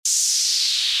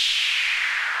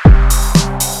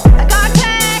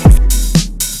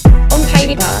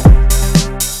Mini Pod.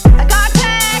 I got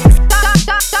text. Got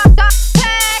text.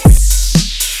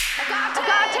 I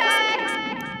got text.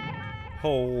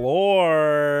 Hello.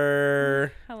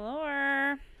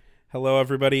 Hello. Hello,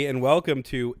 everybody, and welcome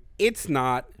to It's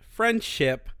Not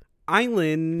Friendship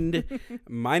Island.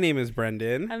 My name is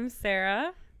Brendan, I'm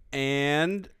Sarah.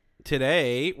 and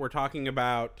today we're talking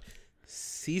about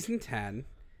Season 10,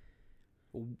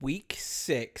 Week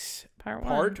 6,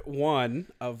 Part 1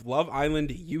 of Love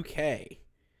Island UK.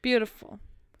 Beautiful.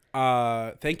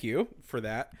 Thank you for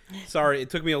that. Sorry, it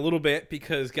took me a little bit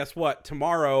because guess what?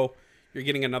 Tomorrow you're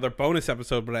getting another bonus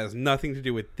episode, but it has nothing to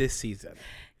do with this season.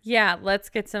 Yeah, let's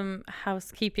get some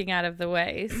housekeeping out of the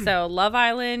way. So, Love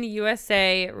Island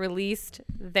USA released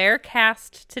their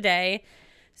cast today.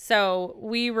 So,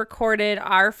 we recorded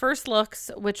our first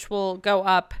looks, which will go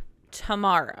up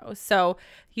tomorrow. So,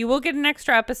 you will get an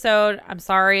extra episode. I'm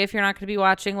sorry if you're not going to be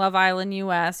watching Love Island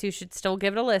US. You should still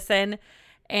give it a listen.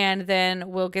 And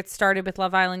then we'll get started with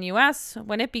Love Island US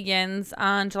when it begins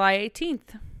on July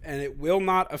 18th. And it will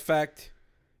not affect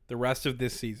the rest of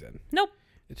this season. Nope.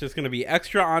 It's just going to be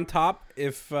extra on top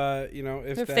if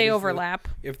If they overlap.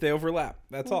 If they overlap,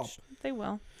 that's all. They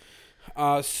will.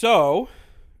 So,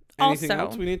 anything Also-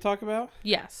 else we need to talk about?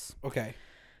 Yes. Okay.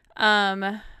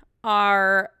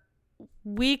 Our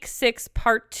week 6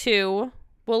 part 2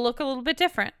 will look a little bit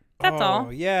different. That's all. Oh,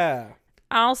 yeah.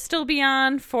 I'll still be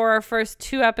on for our first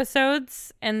 2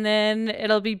 episodes, and then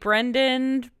it'll be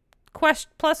Brendan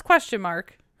plus question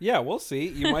mark. Yeah, we'll see.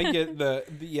 You might get the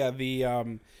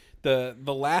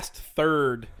last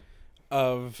third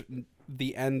of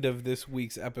the end of this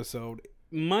week's episode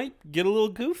might get a little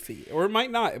goofy, or it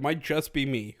might not. It might just be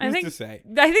me. Who's to say?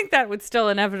 I think that would still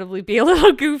inevitably be a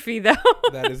little goofy, though.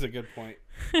 That is a good point.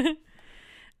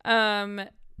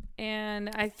 And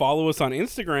I Follow us on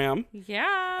Instagram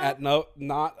at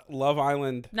not Love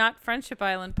Island. Not Friendship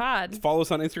Island Pod. Follow us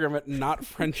on Instagram at Not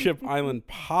Friendship Island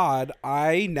Pod.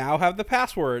 I now have the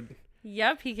password.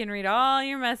 Yep, he can read all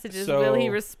your messages. So- Will he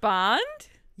respond?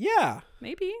 Yeah.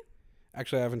 Maybe.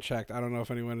 Actually, I haven't checked. I don't know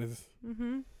if anyone is.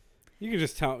 Mm-hmm. You can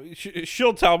just tell.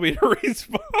 She'll tell me to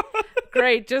respond.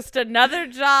 Great, just another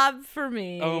job for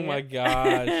me. Oh my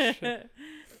gosh.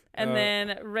 And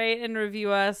then rate and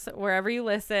review us wherever you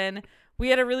listen. We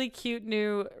had a really cute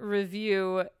new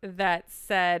review that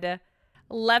said,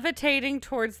 levitating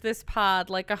towards this pod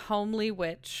like a homely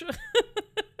witch.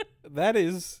 That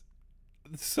is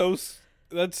so.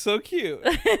 That's so cute.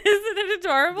 Isn't it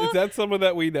adorable? Is that someone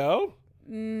that we know?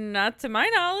 Not to my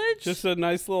knowledge. Just a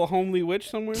nice little homely witch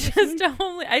somewhere. Just a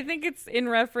homely. I think it's in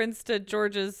reference to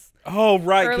George's Oh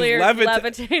right, 'cause earlier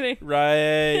levitating.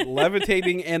 Right,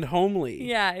 levitating and homely.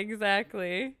 Yeah,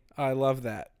 exactly. I love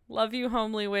that. Love you,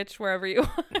 homely witch, wherever you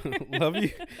are. Love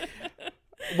you.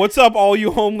 What's up, all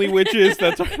you homely witches?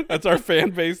 That's our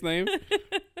fan base name.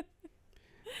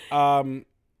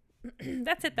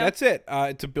 That's it, though. That's it.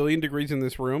 It's 1 billion degrees in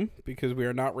this room because we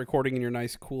are not recording in your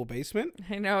nice, cool basement.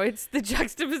 I know, it's the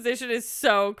juxtaposition is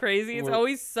so crazy. It's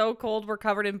always so cold. We're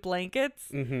covered in blankets.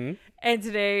 Mm-hmm. And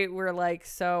today we're like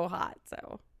so hot.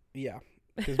 So Yeah,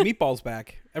 because Meatball's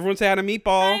back. Everyone say hi to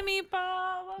Meatball. hi,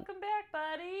 Meatball. Welcome back,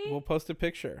 buddy. We'll post a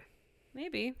picture.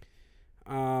 Maybe.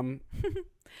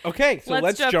 Okay, so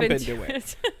let's jump into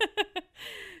it.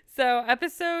 So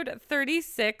episode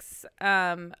 36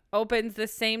 opens the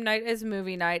same night as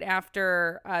movie night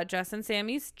after Jess and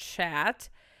Sammy's chat.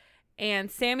 And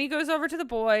Sammy goes over to the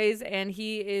boys and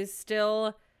he is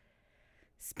still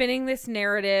spinning this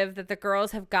narrative that the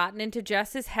girls have gotten into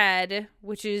Jess's head,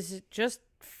 which is just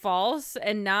false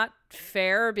and not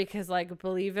fair because, like,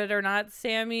 believe it or not,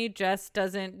 Sammy, Jess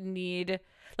doesn't need...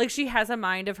 Like, she has a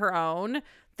mind of her own.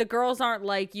 The girls aren't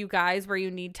like you guys where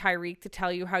you need Tyreek to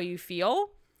tell you how you feel.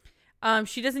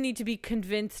 She doesn't need to be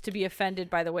convinced to be offended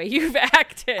by the way you've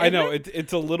acted. I know,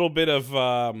 it's a little bit of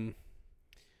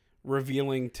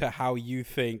revealing to how you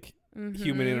think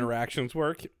human interactions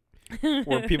work,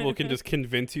 where people can just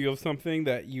convince you of something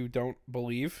that you don't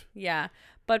believe. Yeah,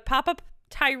 but Papa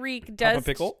Tyreek does... Papa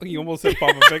Pickle? You almost said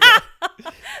Papa Pickle.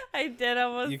 I did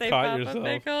almost You say caught Papa yourself.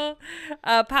 Pickle.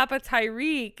 Papa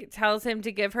Tyreek tells him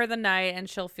to give her the night and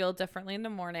she'll feel differently in the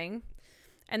morning.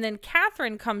 And then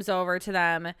Catherine comes over to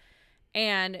them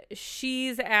and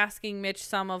she's asking Mitch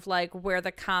some of like where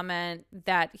the comment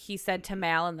that he said to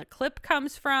Mal in the clip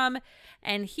comes from.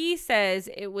 And he says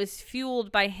it was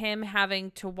fueled by him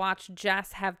having to watch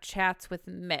Jess have chats with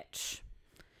Mitch.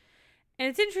 And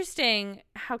it's interesting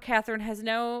how Catherine has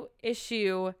no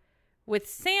issue with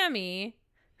Sammy,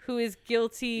 who is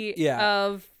guilty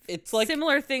of It's like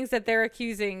similar things that they're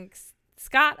accusing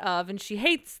Scott of, and she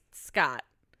hates Scott.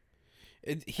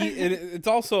 it's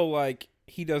also like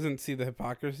he doesn't see the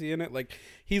hypocrisy in it. Like,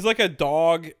 he's like a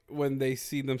dog when they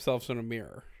see themselves in a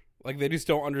mirror. Like, they just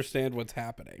don't understand what's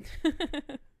happening.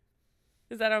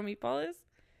 Is that how Meatball is?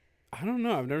 I don't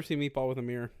know. I've never seen Meatball with a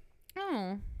mirror.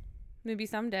 Oh, maybe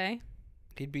someday.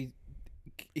 He'd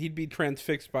be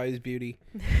transfixed by his beauty.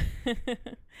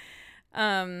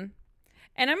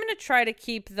 And I'm going to try to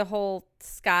keep the whole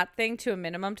Scott thing to a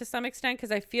minimum to some extent,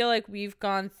 because I feel like we've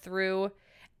gone through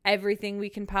everything we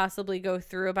can possibly go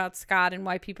through about Scott and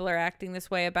why people are acting this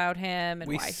way about him. And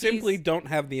We why simply don't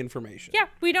have the information. Yeah,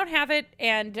 we don't have it.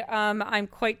 And I'm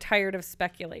quite tired of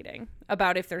speculating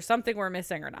about if there's something we're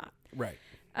missing or not. Right.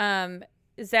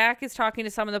 Zach is talking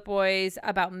to some of the boys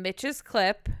about Mitch's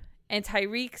clip, and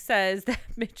Tyreek says that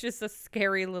Mitch is a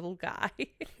scary little guy,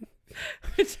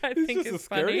 which I He's think just is a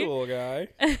scary funny. little guy.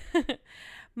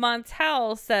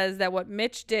 Montel says that what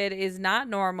Mitch did is not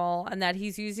normal and that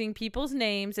he's using people's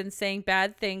names and saying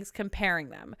bad things, comparing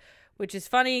them, which is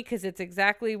funny because it's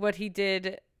exactly what he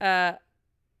did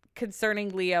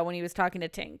concerning Leah when he was talking to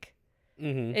Tink.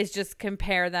 Mm-hmm. Is just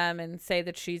compare them and say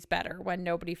that she's better when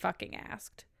nobody fucking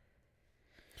asked.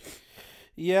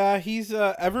 Yeah, he's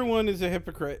everyone is a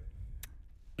hypocrite.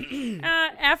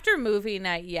 After movie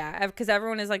night, yeah, because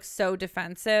everyone is like so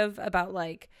defensive about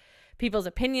like people's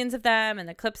opinions of them and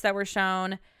the clips that were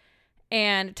shown.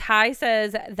 And Ty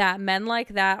says that men like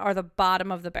that are the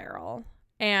bottom of the barrel.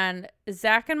 And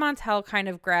Zach and Montel kind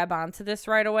of grab onto this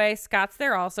right away. Scott's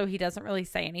there also. He doesn't really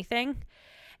say anything.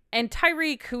 And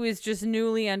Tyreek, who is just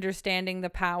newly understanding the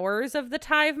powers of the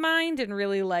Tive mind and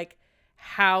really like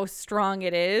how strong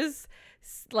it is,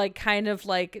 like kind of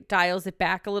like dials it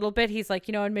back a little bit. He's like,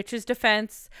 you know, in Mitch's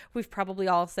defense, we've probably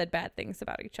all said bad things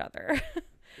about each other.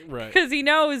 Right. Because he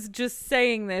knows just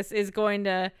saying this is going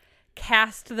to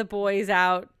cast the boys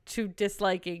out to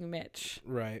disliking Mitch.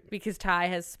 Right. Because Ty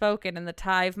has spoken and the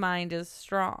Tive mind is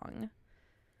strong.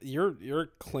 You're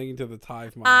clinging to the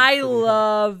Tive mind. I pretty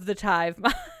love the Tive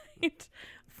mind.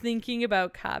 Thinking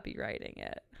about copywriting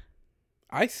it.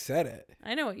 I said it.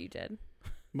 I know what you did.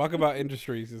 Muckabout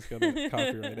Industries is going to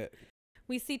copyright it.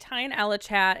 We see Ty and Ella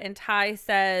chat, and Ty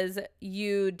says,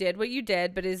 you did what you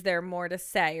did, but is there more to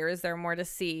say or is there more to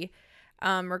see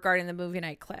regarding the movie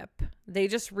night clip? They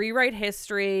just rewrite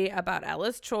history about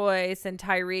Ella's choice, and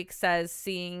Tyreek says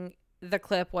seeing the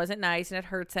clip wasn't nice and it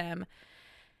hurts him.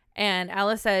 And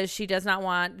Ella says she does not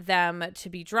want them to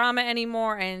be drama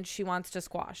anymore, and she wants to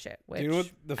squash it, which Do you know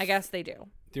what I guess they do.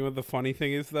 Do you know what the funny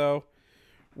thing is, though?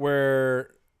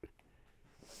 Where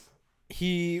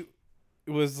he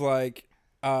was like,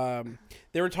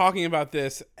 they were talking about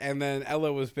this, and then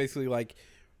Ella was basically like,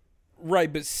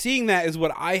 right, but seeing that is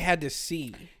what I had to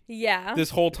see Yeah. this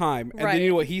whole time. And then Right. you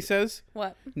know what he says?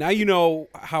 What? Now you know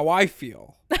how I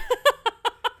feel.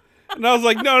 And I was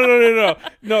like,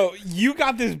 no, you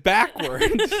got this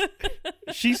backwards.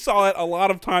 She saw it a lot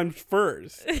of times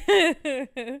first.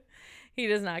 He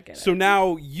does not get it. So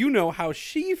now you know how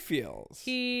she feels.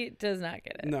 He does not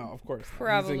get it. No, of course not.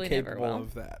 Probably He's never incapable will.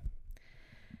 of that.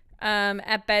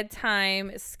 At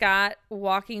bedtime, Scott,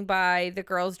 walking by the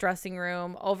girls' dressing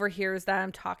room, overhears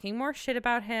them talking more shit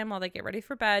about him while they get ready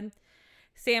for bed.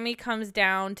 Sammy comes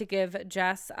down to give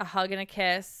Jess a hug and a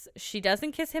kiss. She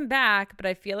doesn't kiss him back, but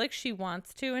I feel like she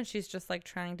wants to, and she's just like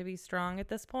trying to be strong at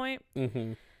this point.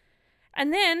 Mm-hmm.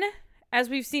 And then, as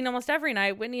we've seen almost every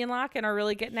night, Whitney and Locken are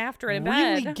really getting after it in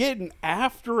Really bed. getting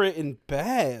after it in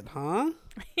bed, huh?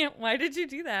 Why did you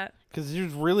do that? Because he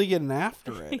was really getting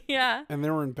after it. Yeah. And they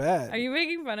were in bed. Are you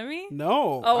making fun of me?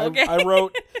 No. Oh, okay. I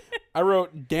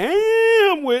wrote,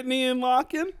 damn, Whitney and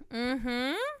Locken.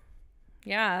 Mm-hmm.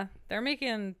 Yeah, they're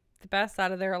making the best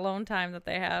out of their alone time that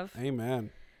they have. Amen.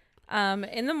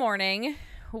 In the morning,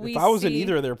 we If I was in see-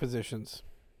 either of their positions,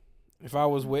 if I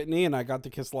was Whitney and I got to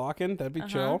kiss Locken, that'd be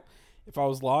chill. If I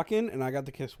was Locken and I got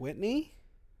to kiss Whitney,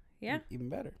 Yeah, even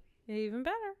better. even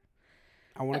better.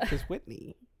 I want to kiss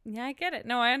Whitney. Yeah, I get it.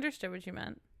 No, I understood what you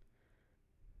meant.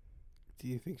 Do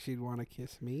you think she'd want to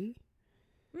kiss me?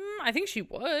 I think she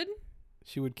would.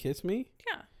 She would kiss me?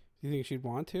 Yeah. Do you think she'd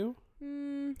want to?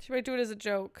 She might do it as a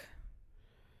joke.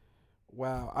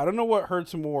 Wow. I don't know what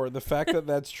hurts more, the fact that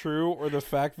that's true or the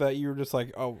fact that you're just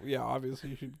like, oh, yeah,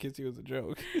 obviously she should kiss you as a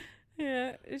joke.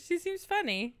 Yeah, she seems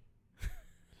funny.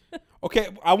 Okay,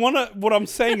 what I'm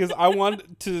saying is I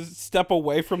want to step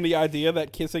away from the idea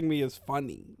that kissing me is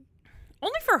funny.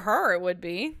 Only for her it would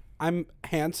be. I'm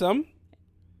handsome.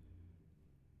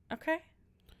 Okay.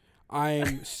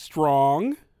 I'm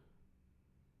strong.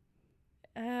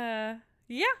 Yeah,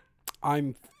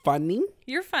 I'm funny.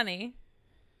 you're funny.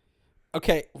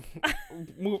 Okay,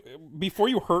 before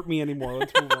you hurt me anymore,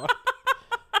 let's move on.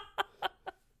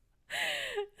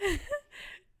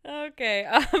 Okay.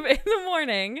 In the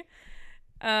morning,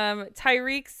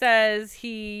 Tyreek says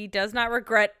he does not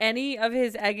regret any of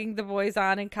his egging the boys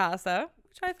on in Casa,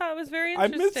 which I thought was very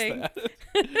interesting. I missed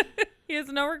that. He has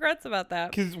no regrets about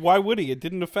that. Because why would he? It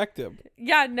didn't affect him.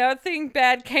 Yeah, nothing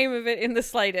bad came of it in the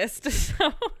slightest.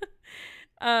 So,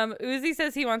 Uzi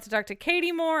says he wants to talk to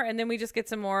Katie more, and then we just get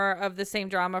some more of the same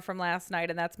drama from last night,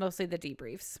 and that's mostly the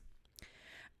debriefs.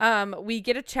 We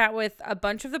get a chat with a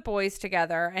bunch of the boys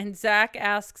together, and Zach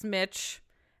asks Mitch,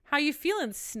 "How you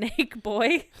feeling, Snake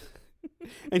Boy?"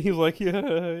 And he's like, yeah,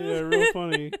 real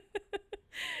funny.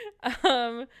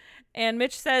 And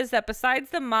Mitch says that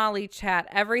besides the Molly chat,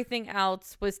 everything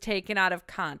else was taken out of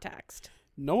context.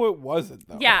 No, it wasn't,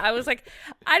 though. Yeah, I was like,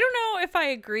 I don't know if I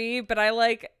agree, but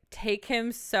I take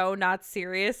him so not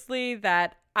seriously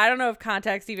that I don't know if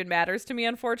context even matters to me,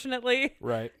 unfortunately.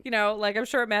 Right. I'm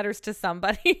sure it matters to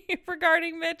somebody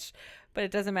regarding Mitch, but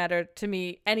it doesn't matter to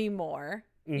me anymore.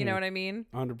 Mm-hmm. You know what I mean?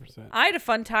 100%. I had a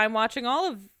fun time watching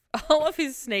all of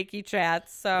his snaky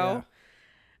chats. So,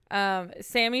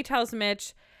 Sammy tells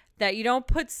Mitch that you don't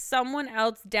put someone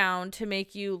else down to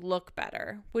make you look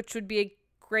better, which would be a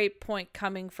great point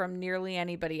coming from nearly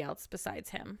anybody else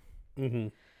besides him. Mm-hmm.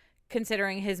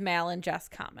 Considering his Mal and Jess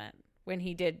comment when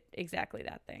he did exactly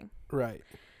that thing. Right.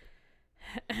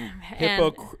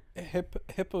 Hip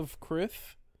of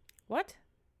Krith? What?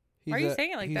 Why are you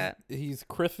saying it like that? He's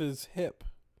Krith's hip.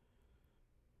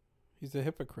 He's a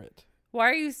hypocrite.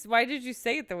 Why did you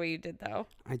say it the way you did, though?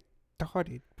 I thought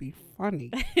it'd be funny.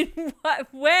 In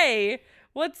what way?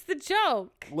 What's the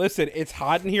joke? Listen, it's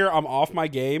hot in here. I'm off my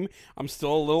game. I'm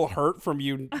still a little hurt from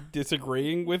you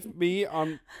disagreeing with me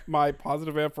on my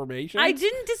positive affirmations. I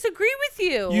didn't disagree with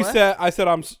you. I said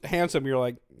I'm handsome. You're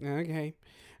like, okay.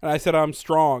 And I said I'm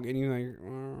strong. And you're like, all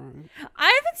right.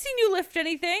 I haven't seen you lift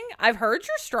anything. I've heard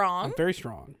you're strong. I'm very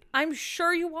strong. I'm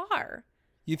sure you are.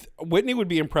 Whitney would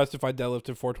be impressed if I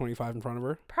deadlifted 425 in front of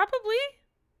her. Probably.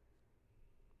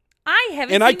 I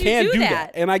haven't and seen I can you do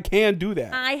that. And I can do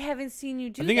that. I haven't seen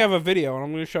you do that. I think I have a video, and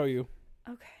I'm going to show you.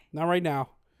 Okay. Not right now.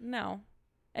 No.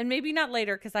 And maybe not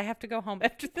later, because I have to go home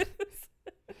after this.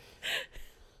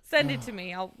 Send it to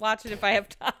me. I'll watch it if I have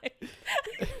time.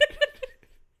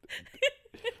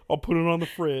 I'll put it on the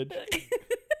fridge.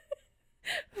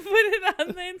 Put it on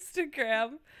the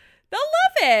Instagram. They'll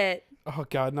love it. Oh,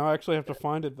 God. Now I actually have to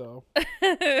find it, though.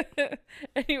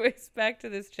 Anyways, back to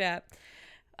this chat.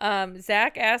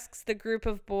 Zach asks the group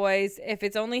of boys if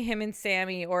it's only him and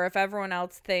Sammy or if everyone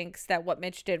else thinks that what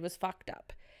Mitch did was fucked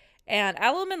up. And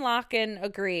Ellum and Locken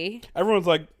agree. Everyone's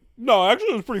like, no,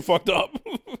 actually it was pretty fucked up.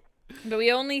 But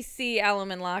we only see Ellum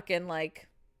and Locken,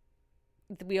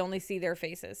 we only see their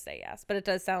faces say yes. But it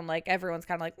does sound like everyone's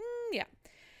kind of like,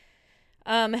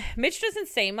 yeah. Mitch doesn't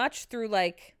say much through,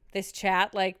 this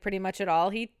chat, pretty much at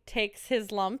all. He takes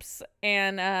his lumps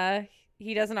and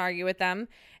he doesn't argue with them.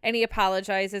 And he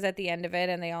apologizes at the end of it,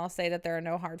 and they all say that there are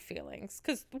no hard feelings.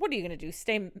 Because what are you going to do?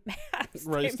 Stay mad?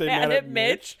 Stay mad at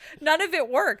Mitch? None of it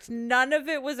worked. None of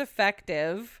it was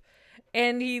effective.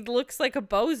 And he looks like a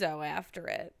bozo after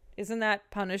it. Isn't that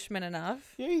punishment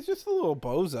enough? Yeah, he's just a little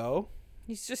bozo.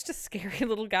 He's just a scary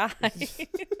little guy.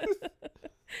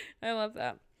 I love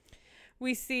that.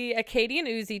 We see a Katie and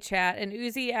Uzi chat, and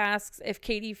Uzi asks if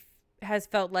Katie has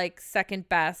felt like second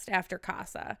best after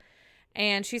Casa.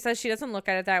 And she says she doesn't look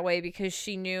at it that way because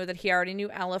she knew that he already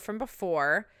knew Ella from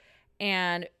before.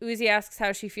 And Uzi asks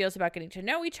how she feels about getting to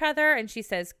know each other. And she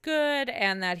says good,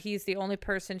 and that he's the only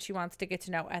person she wants to get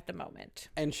to know at the moment.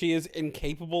 And she is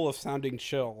incapable of sounding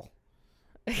chill.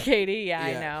 Katie, yeah,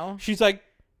 I know. She's like,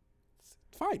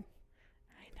 fine.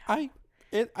 I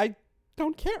know. I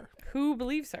don't care. Who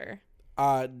believes her?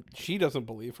 She doesn't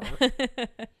believe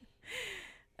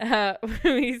her.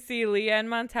 We see Leah and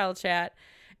Montel chat.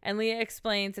 And Leah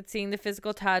explains that seeing the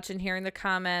physical touch and hearing the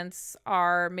comments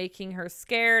are making her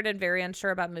scared and very unsure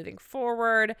about moving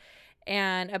forward,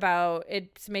 and about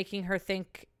it's making her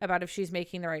think about if she's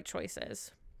making the right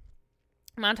choices.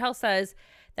 Montel says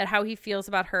that how he feels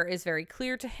about her is very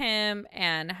clear to him,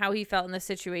 and how he felt in the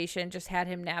situation just had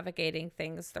him navigating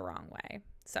things the wrong way.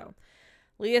 So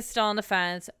Leah's still on the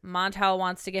fence. Montel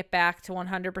wants to get back to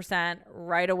 100%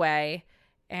 right away,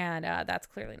 and that's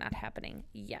clearly not happening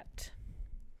yet.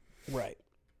 Right.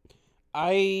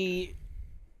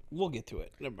 We'll get to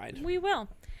it. Never mind. We will.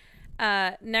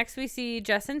 Next, we see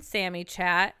Jess and Sammy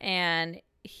chat, and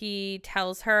he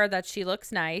tells her that she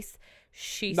looks nice.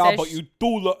 She says, but you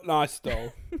do look nice, though. I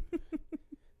don't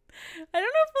know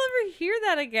if we'll ever hear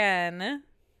that again.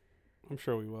 I'm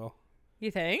sure we will.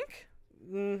 You think?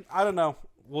 I don't know.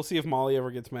 We'll see if Molly ever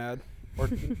gets mad, or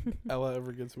Ella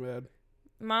ever gets mad.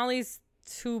 Molly's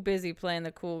too busy playing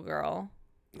the cool girl.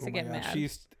 to get mad.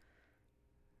 She's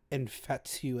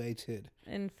infatuated.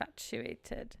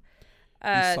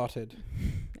 Besotted.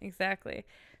 Exactly.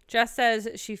 Jess says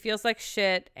she feels like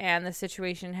shit and the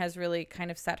situation has really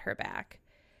kind of set her back.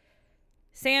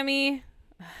 Sammy,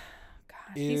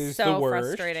 he's so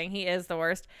frustrating. He is the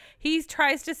worst. He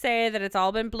tries to say that it's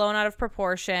all been blown out of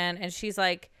proportion, and she's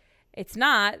like, it's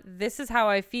not. This is how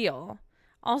I feel.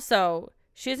 Also,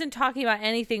 she isn't talking about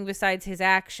anything besides his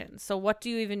actions. So what do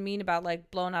you even mean about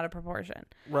like blown out of proportion?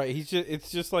 Right.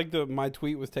 It's just like my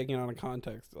tweet was taken out of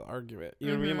context argument. You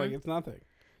know what I mean? Like, it's nothing.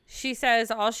 She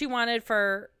says all she wanted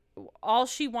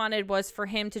was for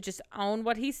him to just own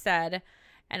what he said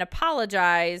and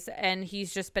apologize, and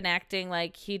he's just been acting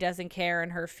like he doesn't care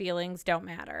and her feelings don't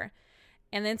matter.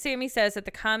 And then Sammy says that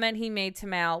the comment he made to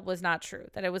Mal was not true,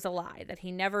 that it was a lie, that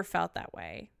he never felt that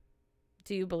way.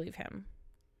 Do you believe him?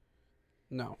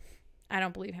 No. I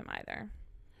don't believe him either.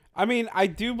 I mean, I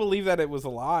do believe that it was a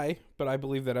lie, but I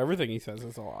believe that everything he says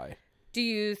is a lie. Do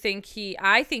you think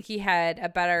I think he had a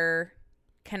better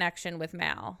connection with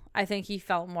Mal. I think he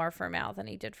felt more for Mal than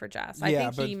he did for Jess. I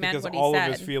think he meant what he said. All of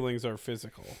his feelings are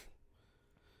physical.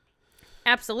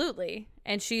 Absolutely.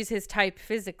 And she's his type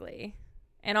physically.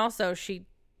 And also she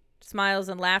smiles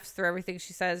and laughs through everything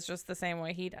she says just the same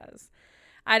way he does.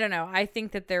 I don't know. I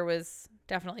think that there was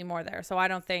definitely more there. So I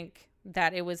don't think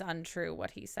that it was untrue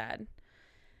what he said.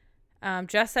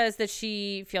 Jess says that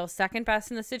she feels second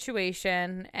best in the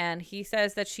situation, and he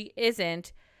says that she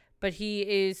isn't, but he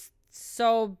is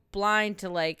so blind to,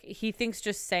 like, he thinks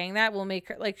just saying that will make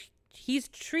her, like, he's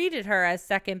treated her as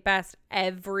second best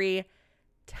every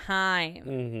time.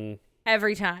 Mm-hmm.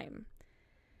 Every time.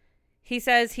 He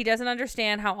says he doesn't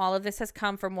understand how all of this has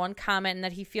come from one comment and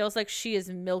that he feels like she is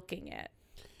milking it.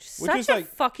 Such a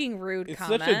fucking rude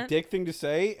comment. It's such a dick thing to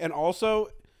say, and also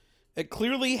it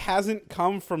clearly hasn't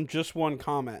come from just one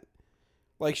comment.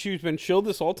 Like, she's been chill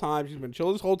this whole time. She's been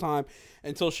chill this whole time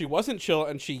until she wasn't chill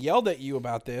and she yelled at you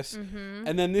about this. Mm-hmm.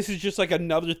 And then this is just like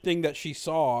another thing that she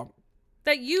saw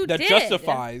that that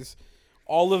justifies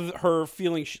all of her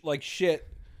feeling like shit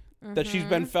that she's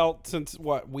been felt since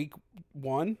what, week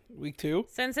 1, week 2?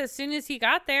 Since as soon as he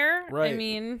got there. Right. I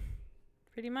mean,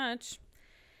 pretty much.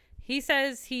 He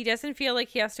says he doesn't feel like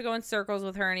he has to go in circles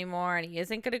with her anymore and he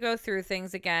isn't going to go through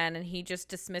things again, and he just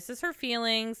dismisses her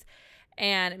feelings.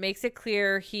 And it makes it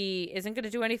clear he isn't going to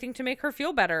do anything to make her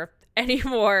feel better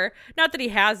anymore. Not that he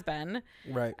has been.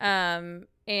 Right.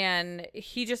 And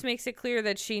he just makes it clear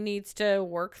that she needs to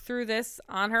work through this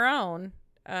on her own.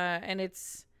 And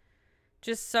it's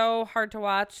just so hard to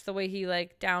watch the way he,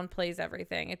 like, downplays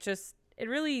everything. It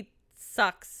really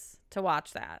sucks to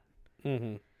watch that.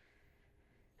 Mm-hmm.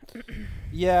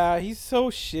 Yeah, he's so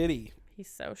shitty. He's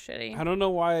so shitty. I don't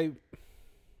know why...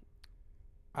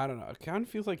 I don't know. It kind of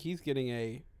feels like he's getting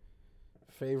a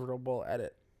favorable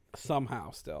edit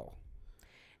somehow still.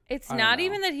 It's not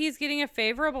even that he's getting a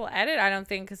favorable edit, I don't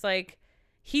think, because, like,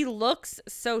 he looks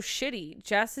so shitty.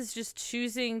 Jess is just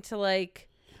choosing to, like...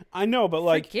 I know, but,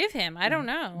 like... forgive him. I don't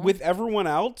know. With everyone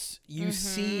else, you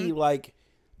see, like,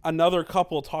 another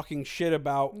couple talking shit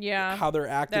about how they're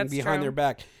acting behind their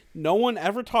back. No one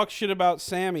ever talks shit about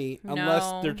Sammy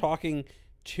unless they're talking...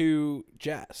 to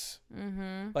Jess.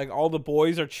 Like, all the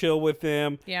boys are chill with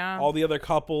him. Yeah. All the other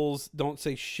couples don't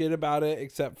say shit about it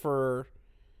except for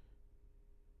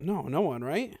no one,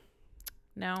 right?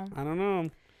 No. I don't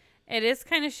know. It is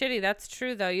kind of shitty. That's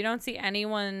true, though. You don't see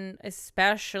anyone,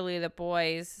 especially the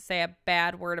boys, say a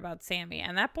bad word about Sammy.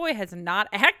 And that boy has not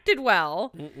acted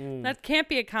well. That can't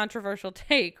be a controversial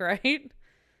take, right?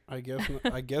 I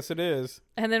guess it is.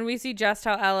 And then we see Jess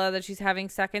tell Ella that she's having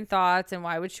second thoughts and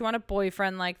why would she want a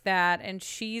boyfriend like that? And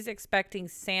she's expecting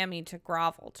Sammy to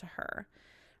grovel to her.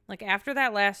 Like, after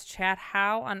that last chat,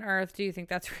 how on earth do you think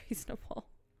that's reasonable?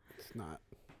 It's not.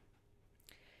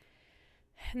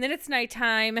 And then it's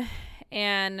nighttime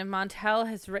and Montel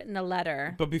has written a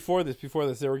letter. But before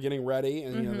this, they were getting ready,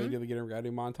 and you know, they did the getting ready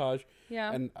montage.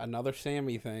 Yeah. And another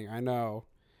Sammy thing, I know.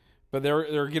 But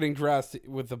they're getting dressed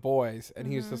with the boys,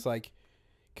 and he's just like,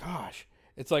 gosh,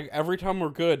 it's like every time we're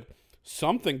good,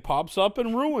 something pops up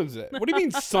and ruins it. What do you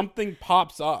mean something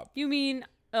pops up? You mean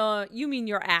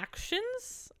your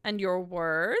actions and your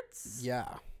words?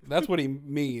 Yeah, that's what he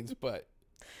means, but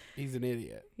he's an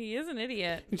idiot. He is an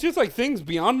idiot. It's just like things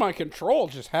beyond my control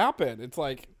just happen. It's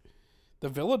like the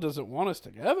villa doesn't want us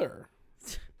together.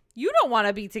 You don't want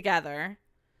to be together.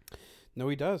 No,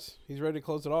 he does. He's ready to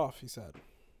close it off, he said.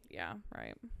 Yeah,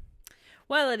 right.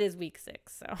 Well, it is week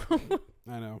 6, so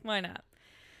I know. Why not?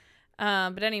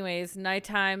 But anyways,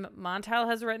 nighttime, Montel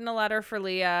has written a letter for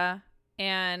Leah,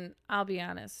 And I'll be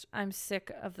honest, I'm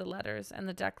sick of the letters and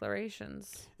the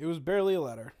declarations. It was barely a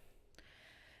letter.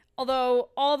 Although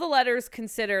all the letters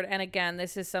considered, and again,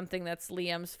 this is something that's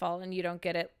Liam's fault and you don't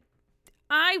get it.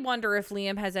 I wonder if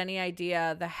Liam has any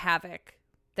idea the havoc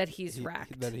that he's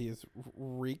wreaked. That he has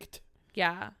wreaked.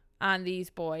 Yeah, on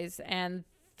these boys and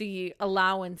the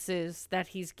allowances that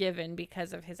he's given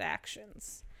because of his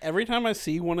actions. Every time I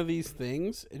see one of these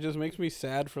things, it just makes me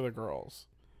sad for the girls.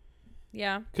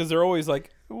 Yeah. Because they're always like,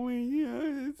 oh,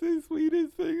 yeah, it's the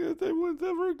sweetest thing that anyone's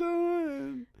ever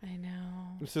done. I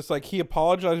know. It's just like he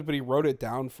apologized, but he wrote it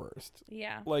down first.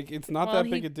 Yeah. Like, it's not that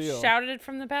big a deal. He shouted it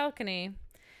from the balcony.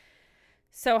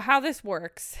 So how this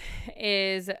works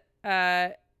is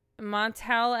Montel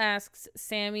asks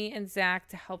Sammy and Zach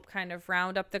to help kind of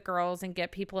round up the girls and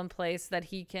get people in place so that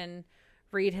he can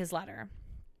read his letter.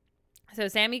 So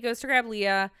Sammy goes to grab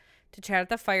Leah to chat at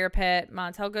the fire pit.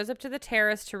 Montel goes up to the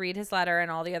terrace to read his letter, and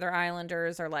all the other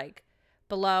islanders are like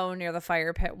below near the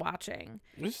fire pit watching.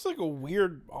 It's just like a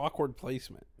weird, awkward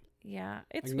placement. Yeah,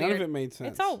 it's like, weird. None of it made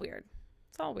sense. It's all weird.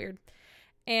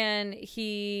 And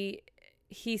he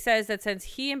says that since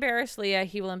he embarrassed Leah,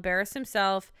 he will embarrass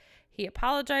himself. He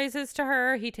apologizes to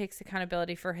her. He takes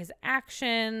accountability for his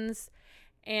actions.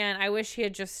 And I wish he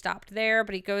had just stopped there,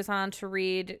 but he goes on to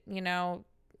read,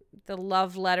 the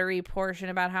love lettery portion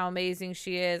about how amazing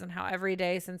she is and how every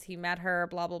day since he met her,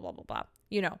 blah, blah, blah, blah, blah.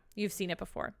 You've seen it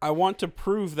before. I want to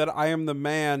prove that I am the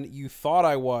man you thought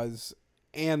I was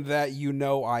and that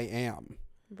I am.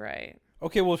 Right.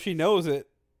 Okay, well, if she knows it,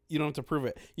 you don't have to prove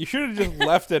it. You should have just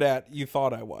left it at you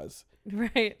thought I was.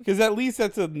 Right. Because at least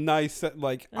that's a nice,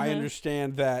 I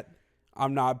understand that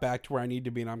I'm not back to where I need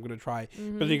to be and I'm going to try.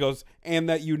 Mm-hmm. But then he goes, and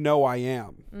that I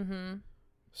am. Mm-hmm.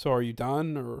 So are you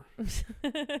done? Or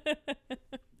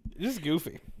just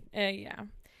goofy. Yeah.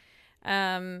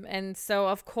 And so,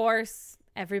 of course,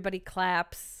 everybody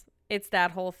claps. It's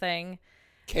that whole thing.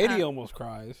 Katie almost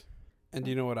cries. And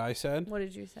do you know what I said? What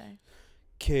did you say?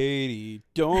 Katie,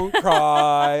 don't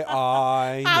cry.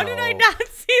 I know. How did I not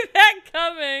see that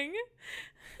coming?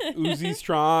 Uzi's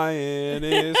trying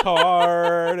his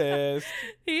hardest.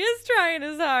 He is trying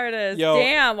his hardest. Yo.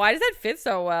 Damn, why does that fit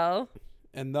so well?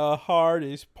 And the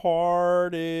hardest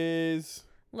part is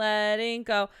letting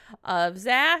go of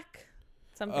Zach.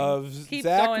 Something. Of Keep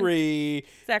Zachary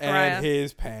going. and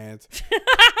his pants.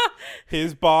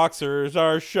 His boxers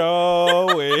are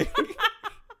showing.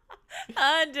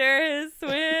 Under his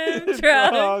swim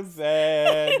trunks.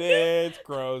 And it's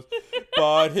gross.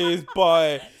 But his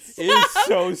butt is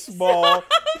so small.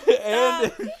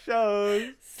 And it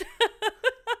shows.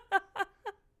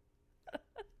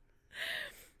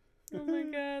 Oh my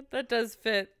god, that does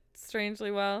fit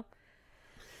strangely well.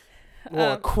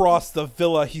 Well, across the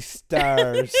villa he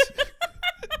stars.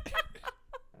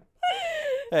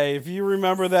 Hey, if you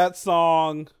remember that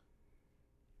song,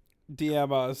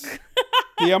 DM us.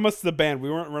 DM us the band.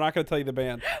 We're not going to tell you the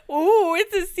band. Ooh,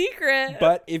 it's a secret.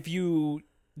 But if you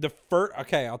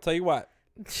okay, I'll tell you what.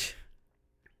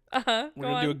 Uh-huh. We're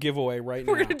going to do a giveaway right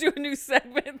now. We're going to do a new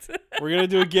segment. We're going to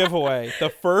do a giveaway. The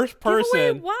first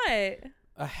person. Giveaway what?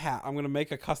 A hat. I'm going to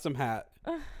make a custom hat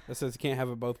that says you can't have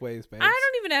it both ways, babes. I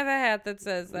don't even have a hat that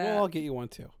says that. Well, I'll get you one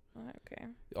too. Okay.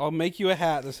 I'll make you a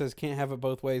hat that says can't have it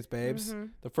both ways, babes. Mm-hmm.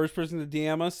 The first person to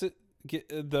DM us get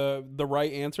the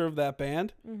right answer of that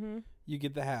band, Mm-hmm. you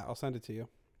get the hat. I'll send it to you.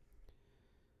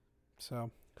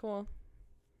 So. Cool.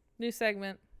 New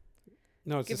segment.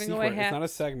 No, it's Giving a away secret. It's hats. not a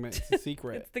segment. It's a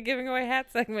secret. It's the giving away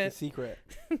hat segment. It's a secret.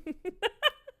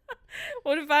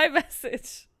 What if I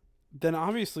message? Then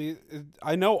obviously,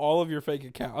 I know all of your fake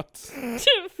accounts.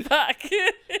 Fuck.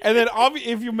 And then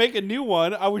if you make a new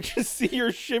one, I would just see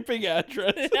your shipping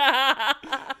address.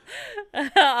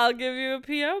 I'll give you a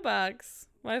P.O. box.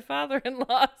 My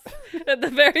father-in-law's at the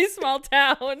very small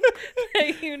town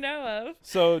that you know of.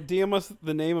 So DM us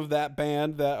the name of that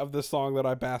band of the song that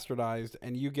I bastardized,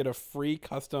 and you get a free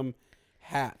custom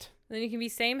hat. Then you can be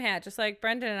same hat, just like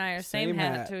Brendan and I are same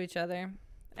hat to each other.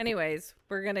 Anyways,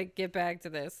 we're going to get back to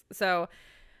this. So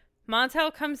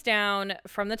Montel comes down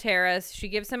from the terrace. She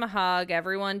gives him a hug.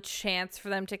 Everyone chants for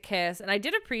them to kiss. And I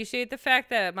did appreciate the fact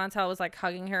that Montel was like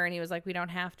hugging her and he was like, we don't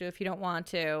have to if you don't want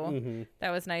to. Mm-hmm.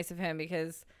 That was nice of him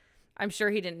because I'm sure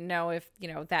he didn't know if,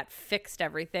 that fixed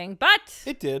everything. But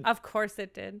It did. Of course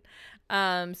it did.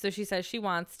 So she says she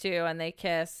wants to and they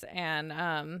kiss.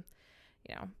 And,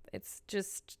 it's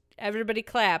just everybody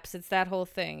claps. It's that whole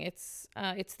thing. It's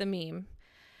the meme.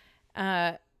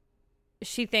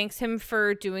 She thanks him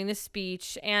for doing the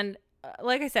speech. And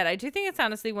like I said, I do think it's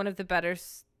honestly one of the better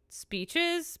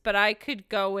speeches, but I could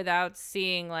go without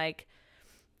seeing like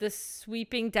the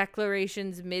sweeping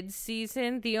declarations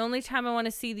mid-season. The only time I want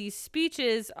to see these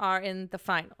speeches are in the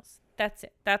finals. That's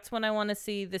it. That's when I want to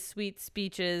see the sweet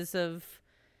speeches of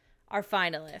our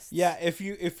finalists. Yeah, if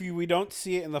we don't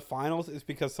see it in the finals, it's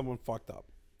because someone fucked up.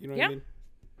 You know what I mean?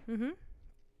 Mm-hmm.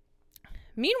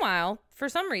 Meanwhile, for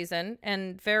some reason,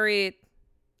 and very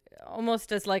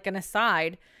almost as like an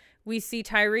aside, we see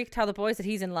Tyreek tell the boys that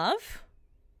he's in love.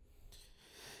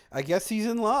 I guess he's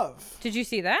in love. Did you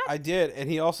see that? I did, and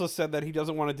he also said that he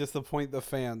doesn't want to disappoint the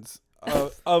fans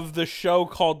of the show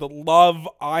called The Love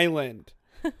Island.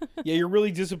 Yeah, you're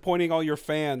really disappointing all your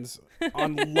fans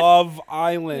on Love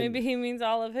Island. Maybe he means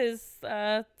all of his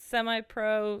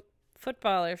semi-pro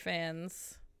footballer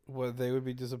fans. What, they would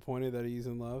be disappointed that he's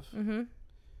in love? Mm-hmm.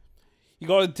 You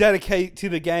got to dedicate to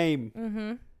the game.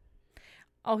 Mm-hmm.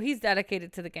 Oh, he's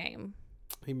dedicated to the game.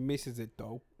 He misses it,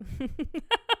 though.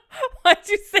 Why'd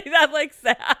you say that like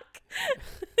Zach?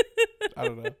 I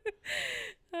don't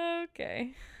know.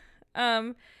 Okay.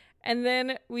 And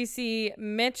then we see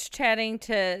Mitch chatting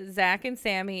to Zach and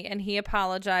Sammy, and he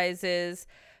apologizes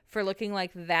for looking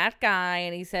like that guy,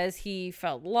 and he says he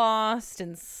felt lost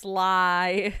and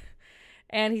sly.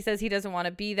 And he says he doesn't want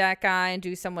to be that guy and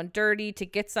do someone dirty to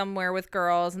get somewhere with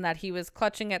girls, and that he was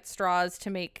clutching at straws to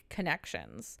make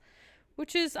connections,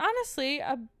 which is honestly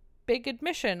a big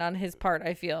admission on his part,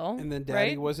 I feel. And then Daddy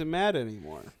right? wasn't mad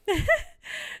anymore.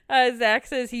 Zach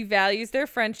says he values their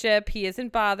friendship. He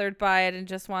isn't bothered by it and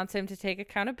just wants him to take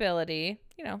accountability,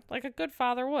 you know, like a good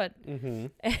father would. Mm-hmm.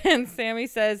 And Sammy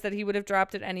says that he would have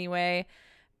dropped it anyway.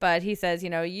 But he says, you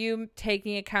know, you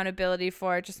taking accountability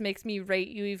for it just makes me rate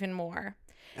you even more.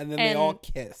 And then they all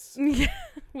kiss.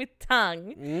 With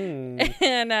tongue. Mm.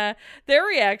 And their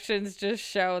reactions just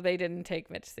show they didn't take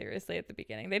Mitch seriously at the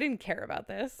beginning. They didn't care about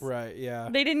this. Right, yeah.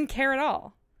 They didn't care at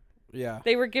all. Yeah.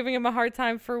 They were giving him a hard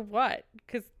time for what?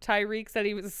 Because Tyreek said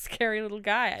he was a scary little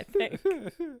guy, I think.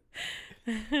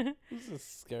 This is a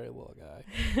scary little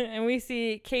guy. And we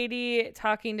see Katie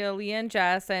talking to Leah and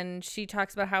Jess, and she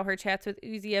talks about how her chats with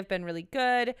Uzi have been really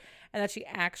good and that she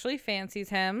actually fancies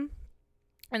him.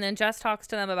 And then Jess talks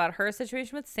to them about her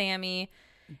situation with Sammy.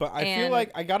 But I feel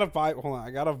like I got a vibe. Hold on.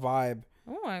 I got a vibe.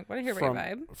 Oh, I want to hear about your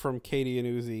vibe. From Katie and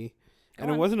Uzi. Go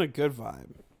And on. it wasn't a good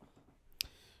vibe.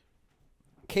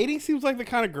 Katie seems like the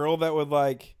kind of girl that would,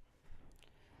 like,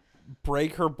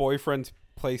 break her boyfriend's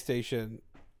PlayStation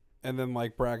and then,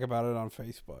 like, brag about it on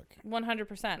Facebook.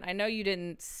 100%. I know you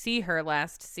didn't see her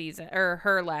last season,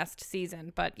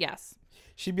 but yes.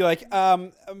 She'd be like,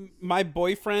 my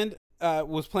boyfriend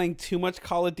was playing too much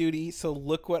Call of Duty, so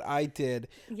look what I did.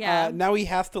 Yeah. Now he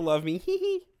has to love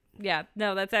me. Yeah,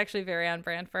 no, that's actually very on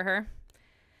brand for her.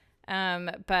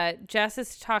 But Jess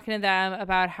is talking to them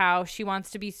about how she wants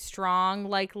to be strong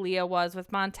like Leah was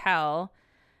with Montel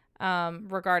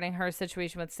regarding her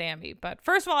situation with Sammy. But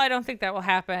first of all, I don't think that will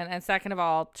happen. And second of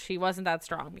all, she wasn't that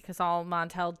strong because all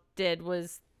Montel did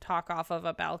was talk off of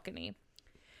a balcony.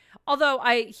 Although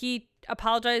he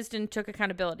apologized and took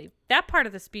accountability. That part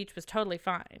of the speech was totally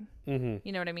fine. Mm-hmm.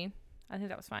 You know what I mean? I think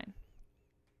that was fine.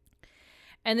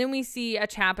 And then we see a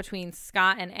chat between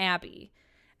Scott and Abby.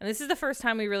 And this is the first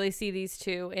time we really see these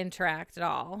two interact at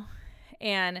all.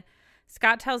 And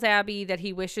Scott tells Abby that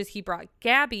he wishes he brought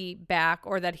Gabby back,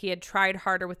 or that he had tried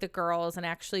harder with the girls and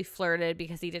actually flirted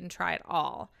because he didn't try at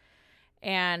all.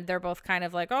 And they're both kind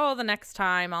of like, oh, the next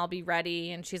time I'll be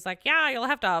ready. And she's like, yeah, you'll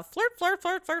have to flirt.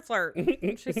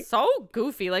 She's so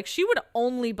goofy. Like, she would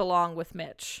only belong with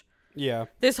Mitch. Yeah.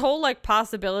 This whole, like,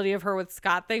 possibility of her with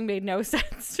Scott thing made no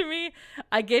sense to me.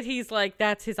 I get he's like,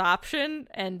 that's his option,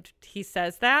 and he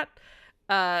says that.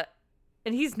 And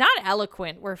he's not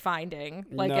eloquent, we're finding,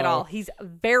 like, at No. all. He's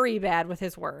very bad with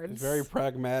his words. Very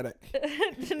pragmatic.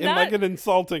 In, Not- like, an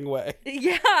insulting way.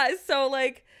 Yeah, so,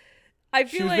 like, I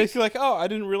She feel was like... basically like, oh, I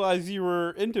didn't realize you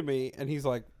were into me. And he's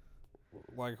like,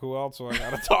 who else do I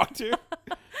gotta talk to?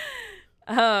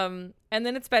 And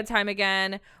then it's bedtime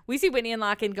again. We see Whitney and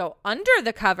Locken go under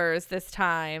the covers this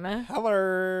time.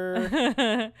 Hello.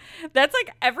 That's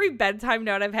like every bedtime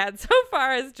note I've had so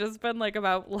far has just been like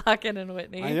about Locken and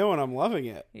Whitney. I know, and I'm loving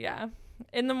it. Yeah.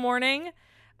 In the morning,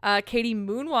 Katie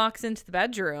moonwalks into the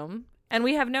bedroom, and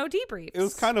we have no debriefs. It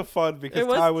was kind of fun because It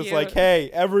was Ty was cute. like, hey,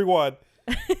 everyone,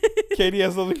 Katie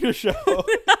has something to show.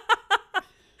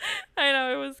 I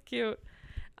know, it was cute.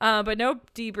 But no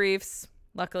debriefs,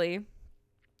 luckily.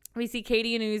 We see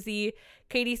Katie and Uzi.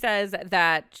 Katie says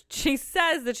that she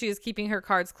is keeping her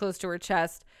cards close to her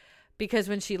chest because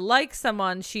when she likes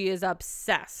someone, she is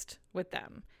obsessed with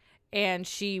them. And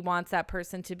she wants that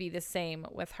person to be the same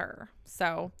with her.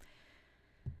 So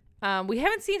we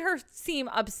haven't seen her seem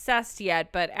obsessed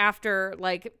yet, but after,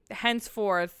 like,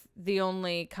 henceforth, the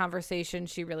only conversation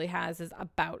she really has is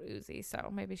about Uzi.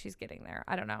 So maybe she's getting there.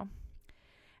 I don't know.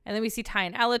 And then we see Ty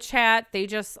and Ella chat. They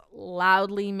just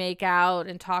loudly make out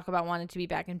and talk about wanting to be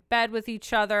back in bed with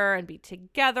each other and be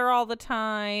together all the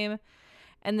time.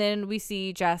 And then we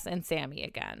see Jess and Sammy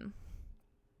again.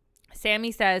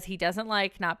 Sammy says he doesn't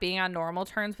like not being on normal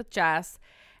terms with Jess.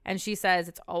 And she says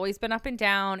it's always been up and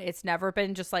down. It's never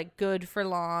been just like good for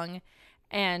long.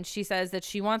 And she says that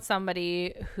she wants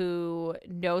somebody who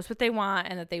knows what they want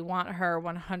and that they want her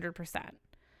 100%.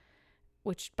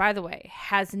 Which, by the way,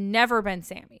 has never been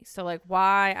Sammy. So, like,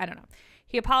 why? I don't know.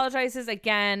 He apologizes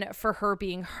again for her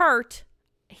being hurt.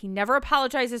 He never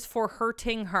apologizes for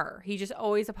hurting her. He just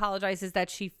always apologizes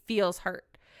that she feels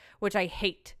hurt, which I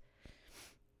hate.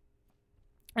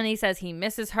 And he says he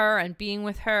misses her and being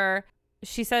with her.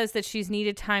 She says that she's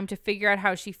needed time to figure out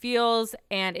how she feels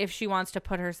and if she wants to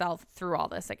put herself through all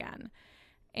this again.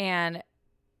 And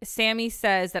Sammy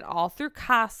says that all through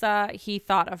Casa, he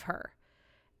thought of her.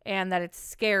 And that it's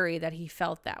scary that he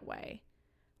felt that way.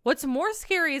 What's more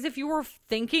scary is if you were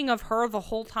thinking of her the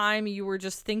whole time you were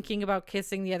just thinking about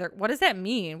kissing the other. What does that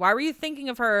mean? Why were you thinking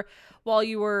of her while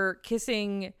you were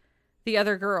kissing the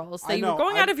other girls that you were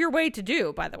going out of your way to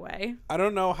do, by the way? I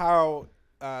don't know how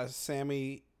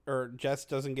Sammy or Jess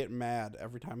doesn't get mad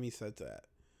every time he says that.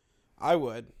 I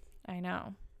would. I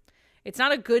know. It's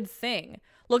not a good thing.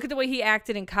 Look at the way he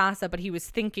acted in Casa, but he was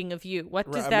thinking of you.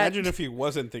 What does that... Imagine if he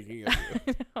wasn't thinking of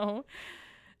you. I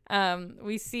know.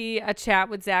 We see a chat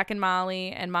with Zach and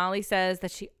Molly, and Molly says that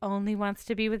she only wants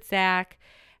to be with Zach.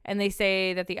 And they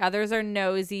say that the others are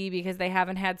nosy because they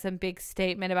haven't had some big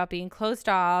statement about being closed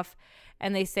off.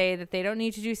 And they say that they don't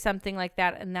need to do something like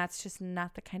that, and that's just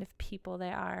not the kind of people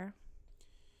they are.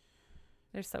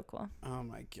 They're so cool. Oh,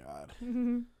 my God.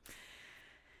 And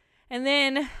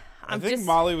then... I think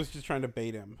Molly was just trying to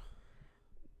bait him.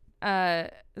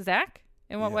 Zach?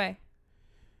 In what way?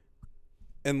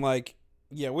 And like,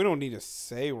 yeah, we don't need to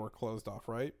say we're closed off,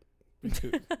 right?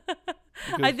 Because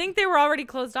I think they were already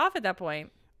closed off at that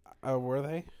point. Were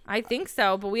they? I think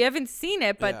so, but we haven't seen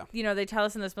it. But you know, they tell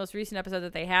us in this most recent episode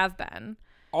that they have been.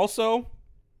 Also,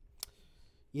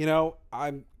 you know,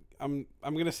 I'm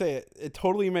gonna say it. It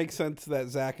totally makes sense that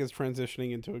Zach is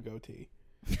transitioning into a goatee.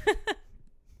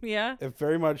 Yeah. It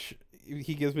very much,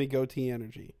 he gives me goatee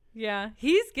energy. Yeah.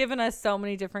 He's given us so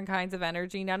many different kinds of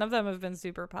energy. None of them have been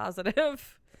super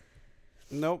positive.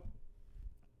 Nope.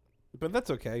 But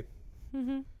that's okay.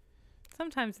 Mm-hmm.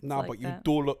 Sometimes it's but you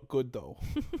do look good, though.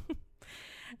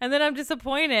 And then I'm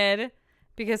disappointed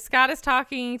because Scott is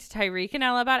talking to Tyreek and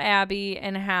Ella about Abby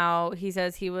and how he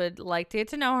says he would like to get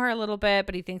to know her a little bit,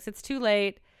 but he thinks it's too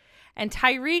late. And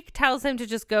Tyreek tells him to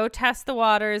just go test the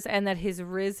waters and that his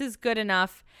Riz is good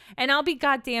enough. And I'll be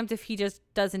goddamned if he just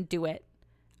doesn't do it.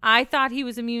 I thought he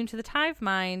was immune to the Hive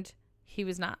Mind. He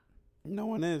was not. No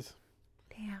one is.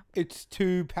 Damn. It's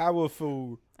too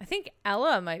powerful. I think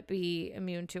Ella might be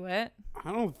immune to it.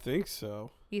 I don't think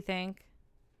so. You think?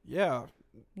 Yeah.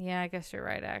 Yeah, I guess you're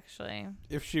right, actually.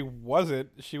 If she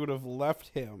wasn't, she would have left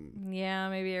him. Yeah,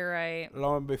 maybe you're right.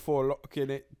 Long before locking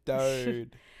it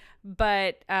down.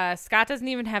 But Scott doesn't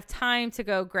even have time to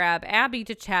go grab Abby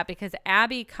to chat because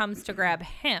Abby comes to grab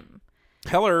him.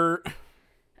 Hello.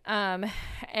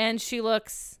 And she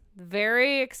looks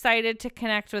very excited to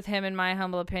connect with him, in my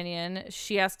humble opinion.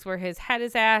 She asks where his head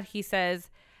is at. He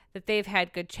says that they've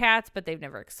had good chats, but they've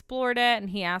never explored it. And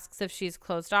he asks if she's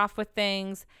closed off with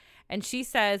things. And she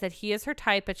says that he is her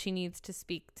type, but she needs to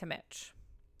speak to Mitch.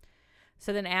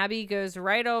 So then Abby goes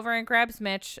right over and grabs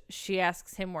Mitch. She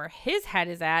asks him where his head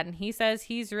is at, and he says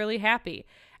he's really happy.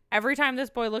 Every time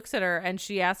this boy looks at her and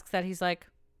she asks that, he's like,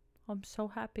 I'm so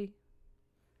happy.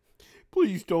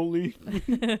 Please don't leave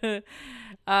me.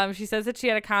 She says that she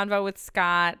had a convo with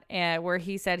Scott where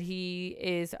he said he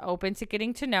is open to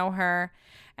getting to know her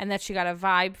and that she got a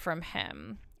vibe from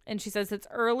him. And she says it's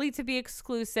early to be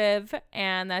exclusive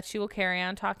and that she will carry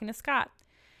on talking to Scott.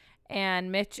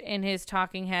 And Mitch, in his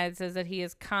talking head, says that he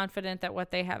is confident that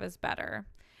what they have is better.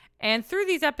 And through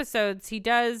these episodes, he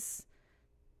does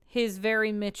his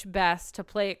very Mitch best to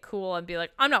play it cool and be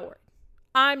like, I'm not worried.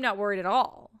 I'm not worried at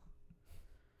all.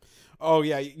 Oh,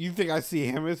 yeah. You think I see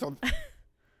him as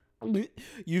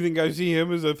You think I see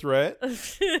him as a threat?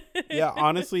 Yeah,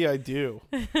 honestly, I do.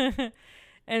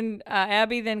 And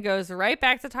Abby then goes right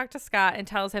back to talk to Scott and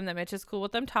tells him that Mitch is cool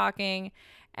with them talking.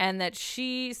 And that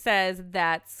she says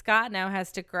that Scott now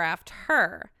has to graft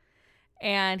her.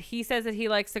 And he says that he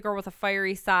likes the girl with a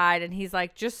fiery side. And he's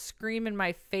like, just scream in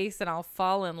my face and I'll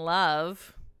fall in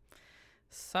love.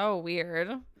 So weird.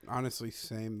 Honestly,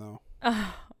 same though.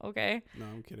 Okay. No,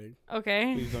 I'm kidding.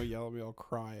 Okay. Please don't yell at me. I'll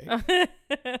cry.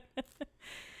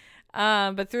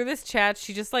 But through this chat,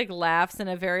 she just like laughs in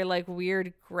a very like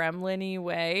weird gremlin-y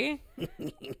way.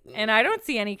 And I don't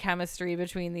see any chemistry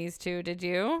between these two. Did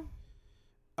you?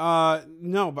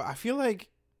 No, but I feel like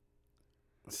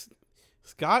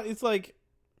Scott is like,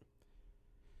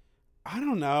 I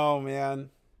don't know, man.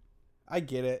 I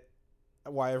get it.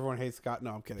 Why everyone hates Scott.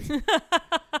 No, I'm kidding.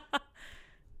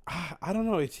 I don't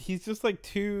know. He's just like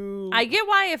too. I get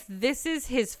why if this is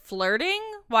his flirting,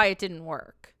 why it didn't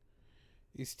work.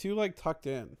 He's too like tucked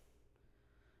in.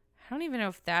 I don't even know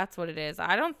if that's what it is.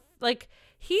 I don't like.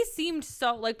 He seemed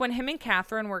so like when him and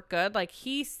Catherine were good. Like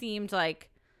he seemed like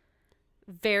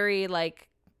very like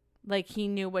he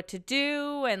knew what to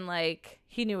do and like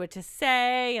he knew what to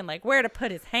say and like where to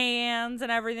put his hands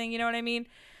and everything. You know what I mean?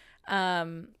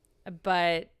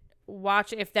 But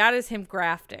watch if that is him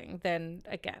grafting, then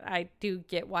again I do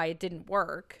get why it didn't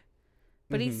work.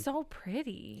 But he's so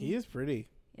pretty. He is pretty.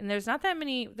 And there's not that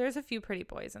many. There's a few pretty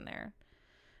boys in there.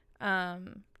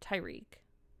 Tyreek.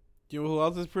 Do you know who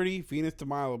else is pretty? Venus de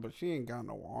Milo, but she ain't got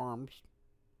no arms.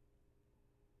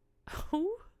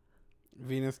 Who?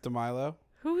 Venus de Milo.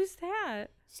 Who's that?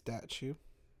 Statue.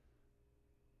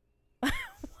 What?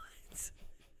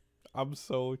 I'm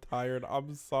so tired.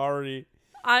 I'm sorry.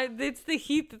 It's the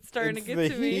heat that's starting to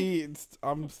get to me.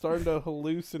 I'm starting to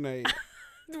hallucinate.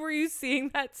 Were you seeing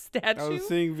that statue? I was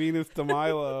seeing Venus de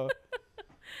Milo.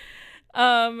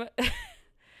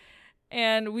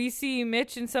 And we see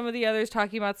Mitch and some of the others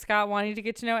talking about Scott wanting to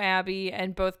get to know Abby,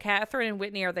 and both Catherine and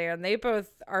Whitney are there, and they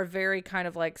both are very kind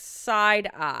of like side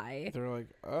eye. They're like,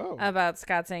 oh. About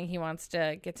Scott saying he wants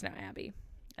to get to know Abby.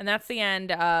 And that's the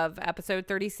end of episode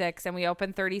 36, and we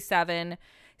open 37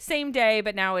 same day,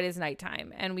 but now it is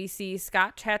nighttime. And we see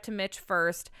Scott chat to Mitch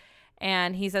first,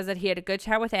 and he says that he had a good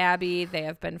chat with Abby. They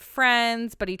have been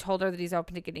friends, but he told her that he's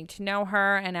open to getting to know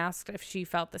her and asked if she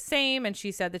felt the same, and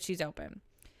she said that she's open.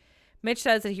 Mitch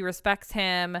says that he respects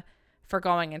him for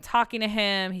going and talking to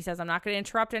him. He says, I'm not going to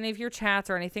interrupt any of your chats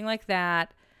or anything like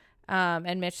that.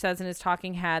 And Mitch says in his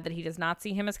talking head that he does not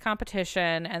see him as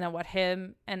competition and that what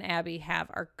him and Abby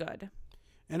have are good.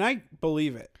 And I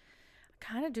believe it. I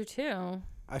kind of do too.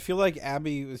 I feel like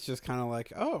Abby was just kind of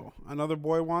like, oh, another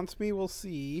boy wants me. We'll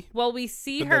see. Well, we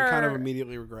see but her. Then kind of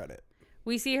immediately regret it.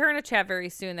 We see her in a chat very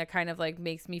soon that kind of like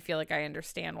makes me feel like I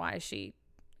understand why she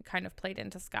kind of played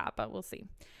into Scott, but we'll see.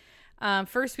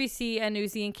 First, we see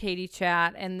Anuzi and Katie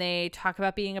chat, and they talk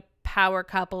about being a power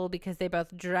couple because they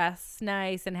both dress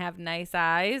nice and have nice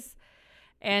eyes.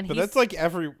 But that's like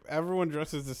everyone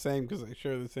dresses the same because they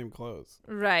share the same clothes.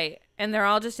 Right. And they're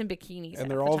all just in bikinis.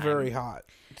 And they're all very hot.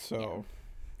 So yeah.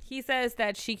 He says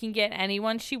that she can get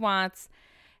anyone she wants,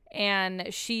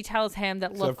 and she tells him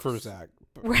that except for Zach.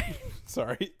 Right.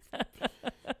 Sorry.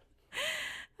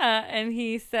 And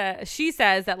she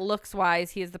says that looks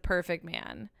wise, he is the perfect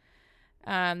man.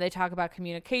 They talk about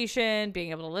communication,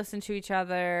 being able to listen to each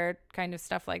other, kind of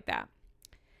stuff like that.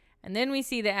 And then we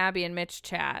see the Abby and Mitch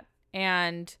chat,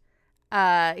 and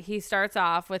he starts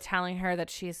off with telling her that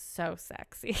she's so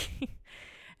sexy.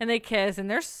 And they kiss,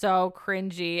 and they're so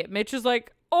cringy. Mitch is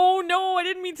like, oh no, I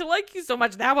didn't mean to like you so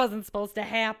much. That wasn't supposed to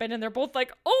happen. And they're both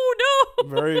like, oh no.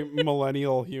 Very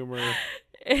millennial humor.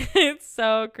 It's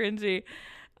so cringy.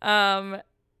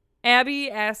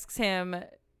 Abby asks him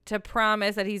to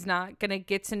promise that he's not going to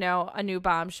get to know a new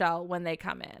bombshell when they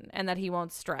come in and that he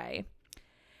won't stray.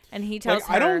 And he tells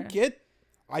her...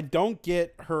 I don't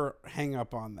get her hang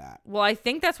up on that. Well, I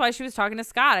think that's why she was talking to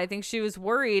Scott. I think she was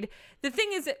worried. The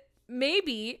thing is,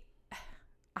 maybe...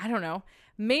 I don't know.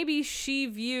 Maybe she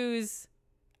views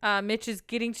Mitch's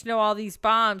getting to know all these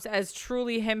bombs as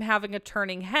truly him having a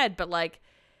turning head. But, like,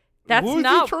 that's Who's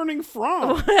not... he turning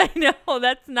from? I know.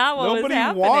 That's not what was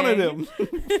happening. Nobody wanted him.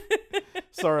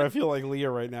 Sorry, I feel like Leah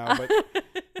right now, but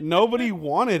nobody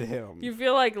wanted him. You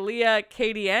feel like Leah,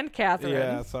 Katie, and Catherine.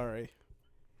 Yeah, sorry.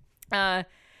 Yeah,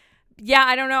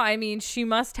 I don't know. I mean, she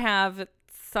must have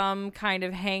some kind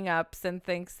of hang-ups and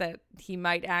thinks that he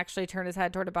might actually turn his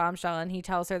head toward a bombshell, and he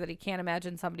tells her that he can't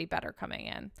imagine somebody better coming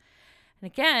in. And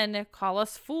again, call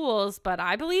us fools, but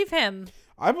I believe him.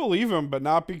 I believe him, but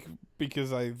not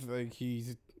because I think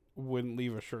he wouldn't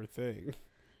leave a sure thing.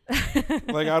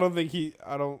 Like, I don't think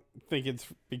it's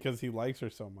because he likes her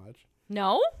so much.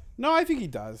 No, I think he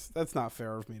does. That's not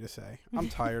fair of me to say. I'm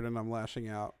tired and I'm lashing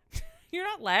out. You're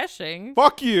not lashing.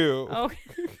 Fuck you. Okay.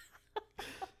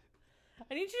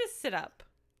 I need you to sit up.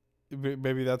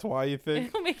 Maybe that's why you think.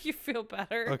 It'll make you feel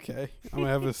better. Okay. I'm going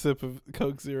to have a sip of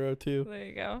Coke Zero too. There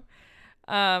you go.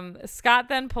 Scott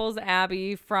then pulls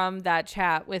Abby from that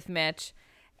chat with Mitch,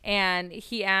 and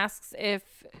he asks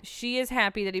if she is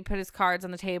happy that he put his cards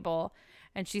on the table.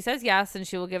 And she says yes, and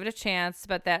she will give it a chance,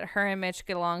 but that her and Mitch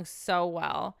get along so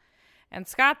well. And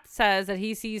Scott says that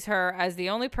he sees her as the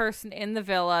only person in the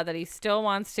villa that he still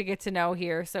wants to get to know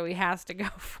here, so he has to go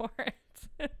for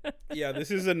it. Yeah, this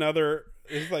is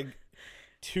like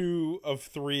 2 of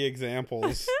 3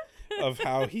 examples of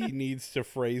how he needs to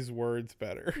phrase words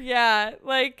better. Yeah,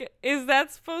 like, is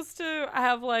that supposed to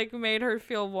have, like, made her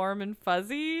feel warm and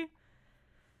fuzzy?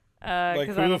 Like,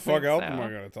 'cause who I the don't fuck think else so. am I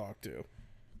going to talk to?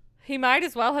 He might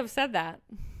as well have said that.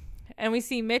 And we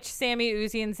see Mitch, Sammy,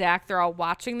 Uzi, and Zach. They're all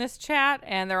watching this chat,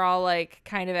 and they're all, like,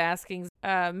 kind of asking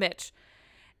Mitch.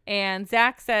 And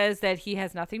Zach says that he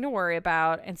has nothing to worry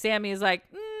about, and Sammy is like,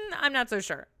 I'm not so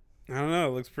sure. I don't know.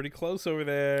 It looks pretty close over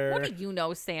there. What do you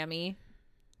know, Sammy?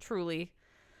 Truly.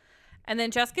 And then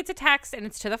Jess gets a text, and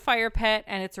it's to the fire pit,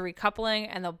 and it's a recoupling,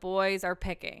 and the boys are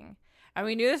picking. And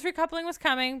we knew this recoupling was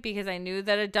coming because I knew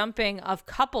that a dumping of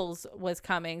couples was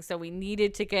coming, so we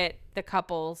needed to get the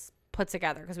couples put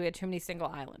together because we had too many single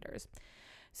islanders.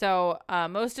 So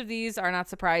most of these are not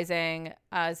surprising.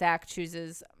 Zach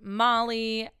chooses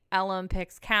Molly. Ellum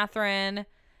picks Catherine.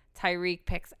 Tyreek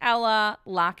picks Ella.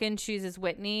 Locken chooses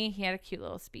Whitney. He had a cute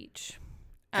little speech.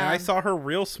 And I saw her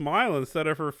real smile instead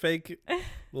of her fake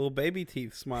little baby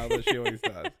teeth smile that she always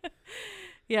does.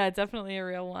 Yeah, definitely a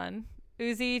real one.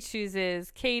 Uzi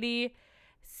chooses Katie.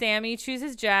 Sammy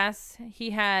chooses Jess.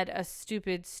 He had a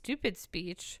stupid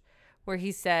speech where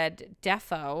he said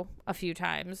defo a few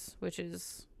times, which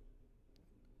is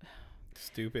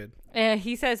stupid.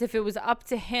 He says if it was up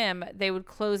to him, they would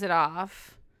close it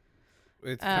off.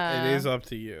 It is up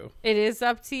to you. It is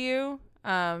up to you.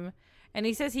 And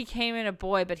he says he came in a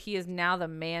boy, but he is now the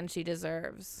man she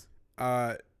deserves.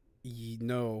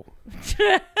 No.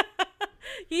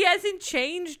 He hasn't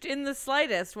changed in the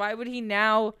slightest. Why would he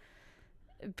now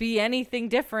be anything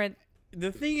different?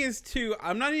 The thing is, too,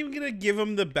 I'm not even going to give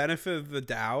him the benefit of the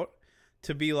doubt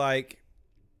to be like,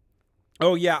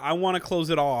 oh, yeah, I want to close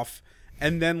it off.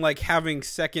 And then, like, having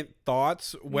second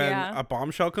thoughts when a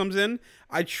bombshell comes in.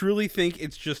 I truly think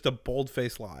it's just a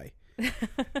bold-faced lie.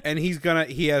 And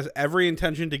he has every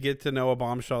intention to get to know a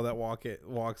bombshell that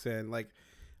walks in. Like,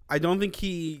 I don't think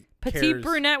he Petite cares.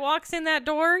 brunette walks in that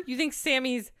door. You think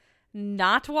Sammy's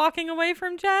not walking away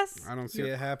from Jess? I don't see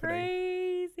it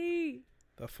happening. Crazy.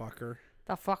 The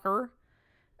fucker.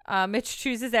 Mitch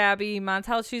chooses Abby.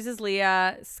 Montel chooses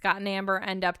Leah. Scott and Amber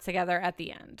end up together at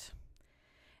the end.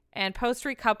 And post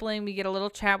recoupling, we get a little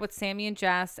chat with Sammy and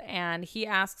Jess, and he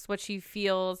asks what she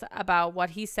feels about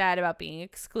what he said about being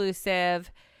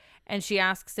exclusive. And she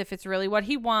asks if it's really what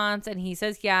he wants, and he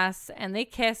says yes, and they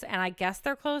kiss, and I guess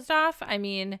they're closed off. I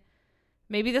mean,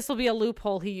 maybe this will be a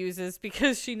loophole he uses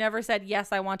because she never said,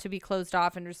 yes, I want to be closed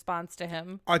off in response to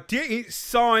him. I didn't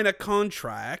sign a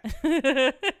contract.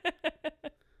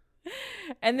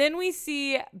 And then we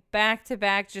see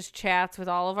back-to-back just chats with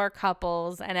all of our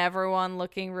couples and everyone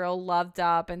looking real loved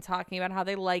up and talking about how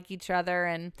they like each other.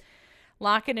 And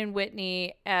Locken and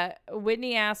Whitney,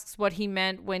 Whitney asks what he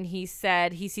meant when he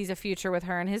said he sees a future with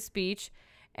her in his speech.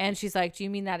 And she's like, do you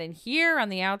mean that in here or on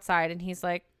the outside? And he's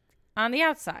like, on the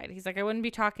outside. He's like, I wouldn't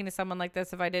be talking to someone like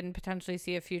this if I didn't potentially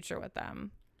see a future with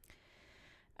them.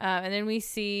 And then we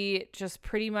see just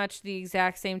pretty much the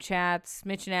exact same chats.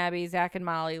 Mitch and Abby, Zach and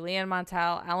Molly, Leanne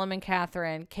Montel, Ellum and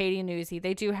Catherine, Katie and Uzi.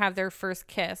 They do have their first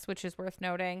kiss, which is worth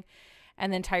noting.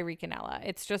 And then Tyreek and Ella.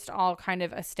 It's just all kind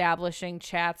of establishing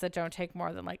chats that don't take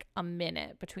more than like a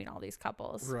minute between all these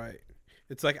couples. Right.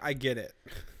 It's like, I get it.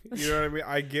 You know what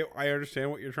I mean? I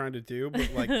understand what you're trying to do,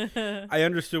 but like, I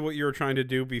understood what you were trying to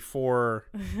do before.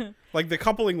 Like, the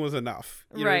coupling was enough.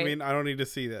 You know what I mean? I don't need to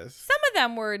see this. Some of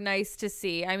them were nice to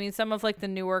see. I mean, some of like the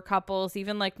newer couples,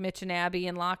 even like Mitch and Abby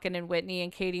and Locken and Whitney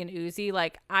and Katie and Uzi,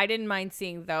 like I didn't mind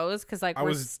seeing those because like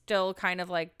we're still kind of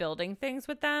like building things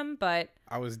with them. But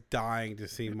I was dying to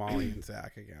see Molly and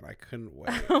Zach again. I couldn't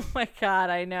wait. Oh my God,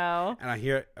 I know. And I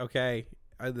hear, okay,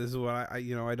 this is what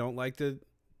I don't like to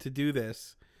do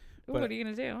this. Ooh, what are you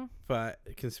gonna do? But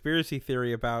conspiracy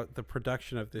theory about the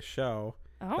production of this show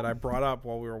that I brought up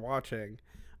while we were watching.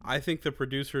 I think the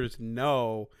producers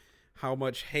know how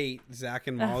much hate Zach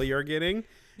and Molly are getting.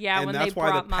 Yeah, and when that's they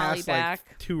why brought the past Molly back,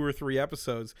 like 2 or 3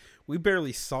 episodes, we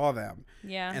barely saw them.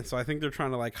 Yeah, and so I think they're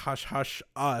trying to like hush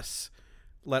us,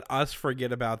 let us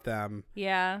forget about them.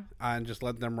 Yeah, and just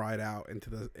let them ride out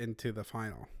into the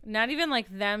final. Not even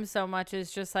like them so much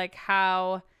as just like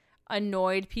how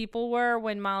annoyed people were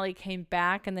when Molly came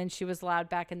back and then she was allowed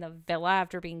back in the villa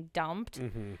after being dumped.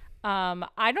 Mm-hmm.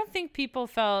 I don't think people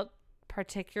felt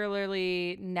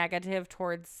particularly negative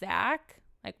towards Zach.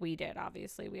 Like we did,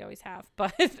 obviously. We always have.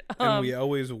 But and we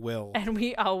always will. And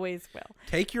we always will.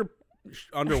 Take your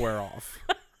underwear off.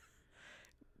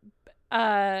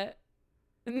 I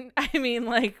mean,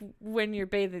 like when your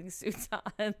bathing suit's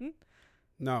on.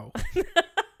 No.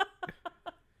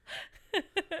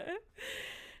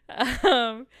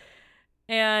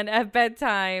 And at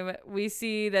bedtime, we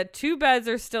see that 2 beds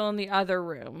are still in the other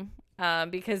room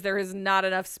because there is not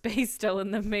enough space still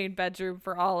in the main bedroom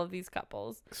for all of these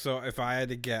couples. So if I had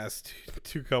to guess,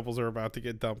 two couples are about to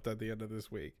get dumped at the end of this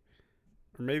week.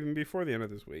 Or maybe before the end of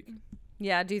this week.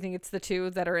 Yeah, do you think it's the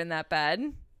 2 that are in that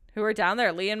bed? Who are down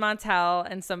there? Leigh and Montel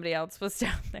and somebody else was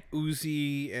down there.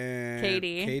 Uzi and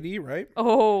Katie. Katie, right?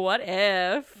 Oh, what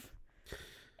if?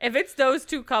 If it's those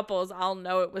 2 couples, I'll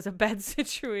know it was a bed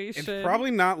situation. It's probably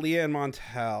not Leah and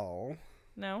Montel.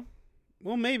 No?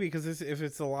 Well, maybe, because if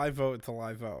it's a live vote, it's a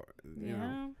live vote. You Yeah.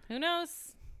 know? Who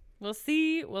knows? We'll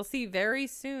see. We'll see very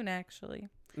soon, actually.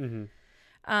 Mm-hmm.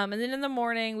 And then in the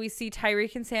morning, we see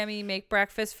Tyreek and Sammy make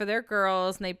breakfast for their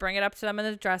girls, and they bring it up to them in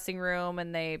the dressing room,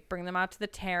 and they bring them out to the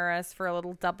terrace for a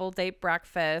little double date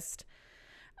breakfast.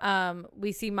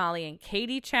 We see Molly and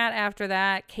Katie chat after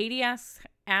that. Katie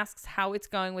asks how it's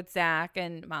going with Zach,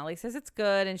 and Molly says it's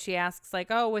good, and she asks, like,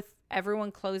 oh, with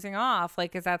everyone closing off,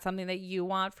 like, is that something that you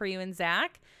want for you and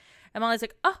Zach? And Molly's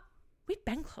like, oh, we've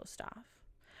been closed off.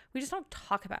 We just don't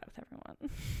talk about it with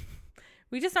everyone.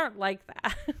 We just aren't like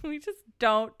that. We just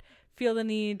don't feel the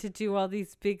need to do all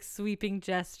these big sweeping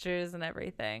gestures and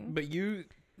everything. But you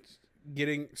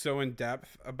getting so in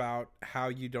depth about how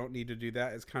you don't need to do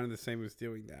that is kind of the same as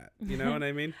doing that. You know what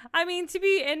I mean? I mean, to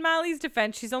be in Molly's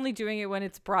defense, she's only doing it when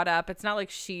it's brought up. It's not like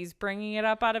she's bringing it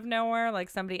up out of nowhere, like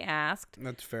somebody asked.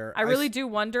 That's fair. I really do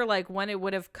wonder, like, when it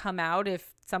would have come out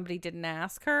if somebody didn't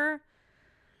ask her.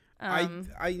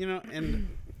 I you know,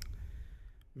 and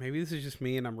maybe this is just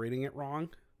me and I'm reading it wrong,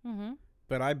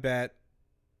 but I bet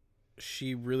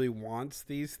she really wants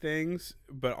these things,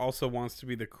 but also wants to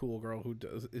be the cool girl who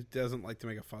doesn't like to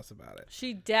make a fuss about it.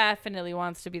 She definitely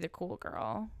wants to be the cool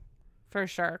girl, for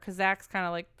sure, because Zach's kind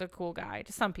of like the cool guy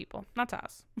to some people, not to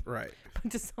us, Right.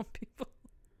 but to some people,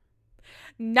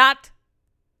 not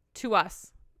to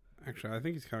us. Actually, I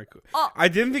think he's kind of cool. Oh. I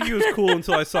didn't think he was cool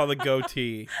until I saw the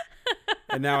goatee,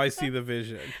 and now I see the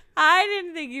vision. I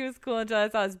didn't think he was cool until I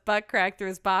saw his butt crack through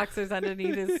his boxers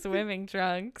underneath his swimming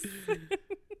trunks.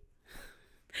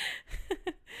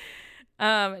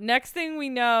 Next thing we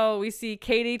know, we see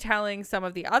Katie telling some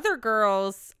of the other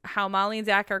girls how Molly and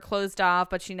Zach are closed off,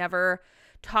 but she never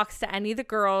talks to any of the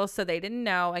girls, so they didn't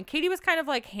know. And Katie was kind of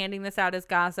like handing this out as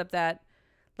gossip that,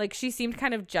 like, she seemed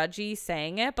kind of judgy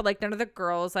saying it, but like none of the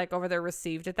girls like over there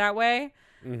received it that way.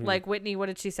 Like Whitney, what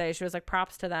did she say? She was like,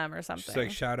 props to them or something. She's like,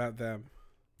 shout out them.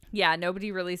 Yeah,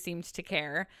 nobody really seemed to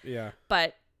care. Yeah.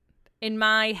 But in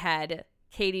my head,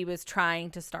 Katie was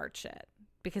trying to start shit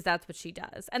because that's what she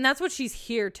does. And that's what she's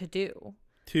here to do.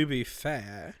 To be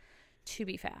fair. To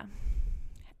be fair.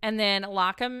 And then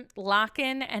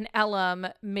Lockin and Elam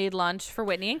made lunch for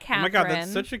Whitney and Catherine. Oh my God,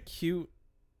 that's such a cute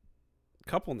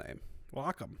couple name.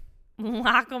 Lockham.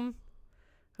 Lockham.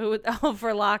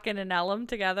 For Lockin and Elam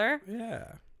together.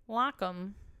 Yeah.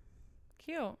 Lockham.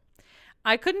 Cute.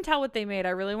 I couldn't tell what they made. I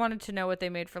really wanted to know what they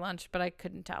made for lunch, but I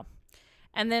couldn't tell.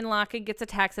 And then Lockin gets a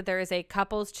text that there is a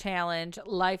couples challenge,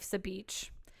 Life's a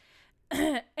Beach.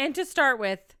 And to start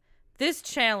with, this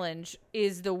challenge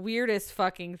is the weirdest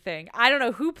fucking thing. I don't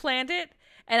know who planned it,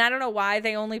 and I don't know why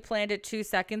they only planned it 2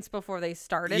 seconds before they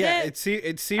started it. Yeah,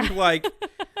 it seemed like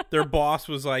their boss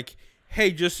was like, hey,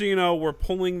 just so you know, we're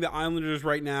pulling the Islanders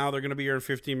right now. They're going to be here in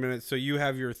 15 minutes, so you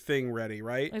have your thing ready,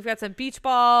 right? We've got some beach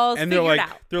balls. And they're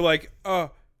like,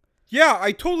 yeah,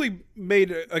 I totally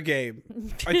made a game.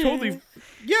 I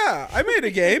made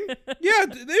a game. Yeah,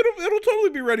 it'll totally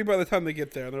be ready by the time they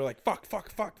get there. And they're like,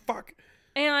 fuck.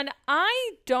 And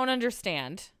I don't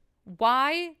understand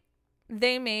why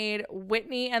they made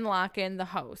Whitney and Lockin the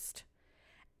host.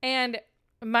 And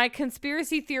my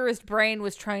conspiracy theorist brain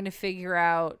was trying to figure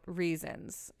out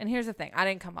reasons. And here's the thing. I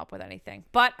didn't come up with anything.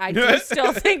 But I do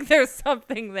still think there's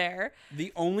something there.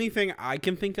 The only thing I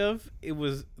can think of, it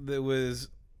was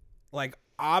like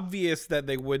obvious that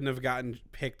they wouldn't have gotten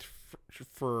picked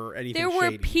for anything There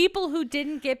were shady. people who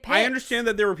didn't get picked. I understand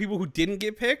that there were people who didn't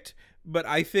get picked, but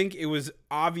I think it was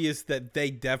obvious that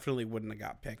they definitely wouldn't have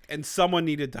got picked. And someone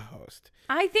needed to host.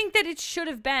 I think that it should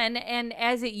have been, and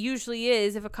as it usually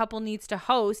is, if a couple needs to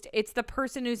host, it's the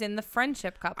person who's in the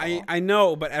friendship couple. I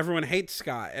know, but everyone hates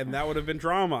Scott, and that would have been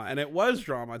drama, and it was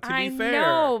drama, to be fair. I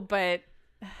know, but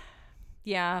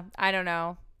yeah, I don't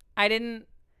know. I didn't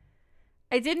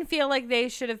feel like they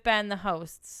should have been the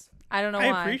hosts. I don't know why.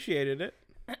 I appreciated it.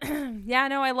 Yeah,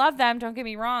 no, I love them. Don't get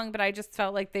me wrong, but I just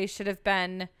felt like they should have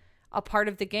been a part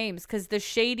of the games because the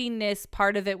shadiness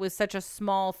part of it was such a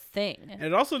small thing. And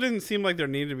it also didn't seem like there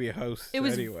needed to be a host It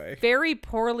was anyway. very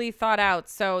poorly thought out.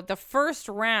 So the first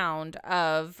round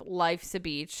of Life's a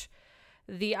Beach,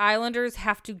 the Islanders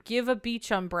have to give a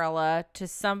beach umbrella to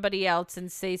somebody else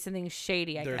and say something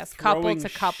shady, I They're guess. Couple throwing to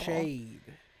couple. shade.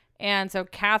 And so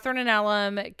Catherine and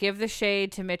Ellum give the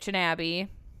shade to Mitch and Abby.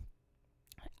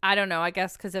 I don't know, I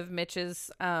guess because of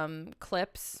Mitch's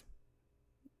clips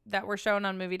that were shown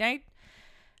on movie night.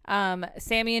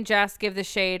 Sammy and Jess give the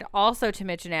shade also to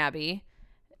Mitch and Abby,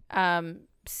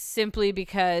 simply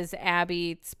because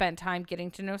Abby spent time getting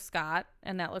to know Scott,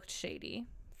 and that looked shady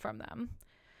from them.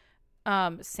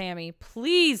 Sammy,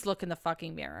 please look in the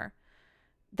fucking mirror.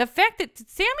 The fact that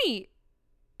Sammy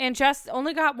and Jess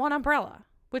only got one umbrella,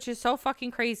 which is so fucking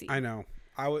crazy. I know.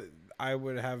 I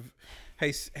would have.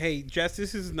 Hey, Jess,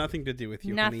 this has nothing to do with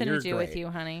you. Nothing honey. You're to do with great. you,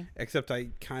 honey. Except I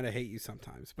kind of hate you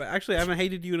sometimes. But actually, I haven't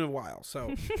hated you in a while.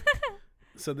 So,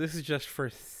 so this is just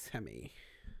for Semi.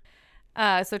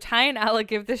 So Ty and Ella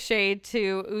give the shade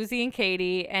to Uzi and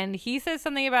Katie, and he says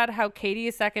something about how Katie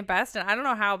is second best, and I don't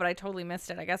know how, but I totally missed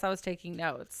it. I guess I was taking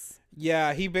notes.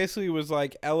 Yeah, he basically was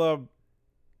like Ella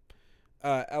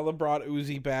brought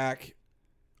Uzi back,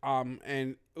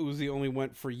 and Uzi only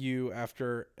went for you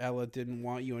after Ella didn't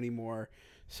want you anymore.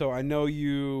 So I know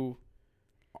you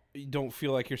don't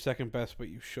feel like you're second best, but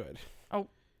you should. Oh,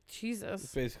 Jesus.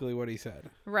 That's basically what he said.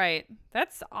 Right.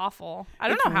 That's awful. I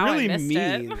don't It's know how really I missed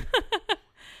mean. it.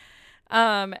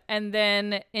 And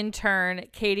then in turn,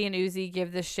 Katie and Uzi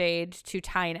give the shade to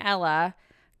Ty and Ella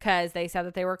because they said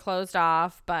that they were closed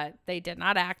off, but they did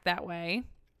not act that way.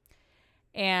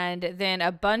 And then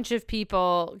a bunch of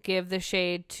people give the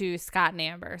shade to Scott and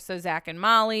Amber. So Zach and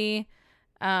Molly,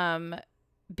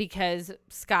 because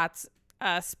Scott's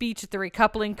speech at the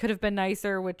recoupling could have been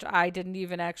nicer, which I didn't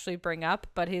even actually bring up.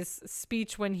 But his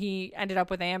speech when he ended up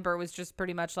with Amber was just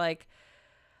pretty much like,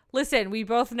 listen, we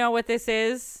both know what this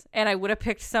is, and I would have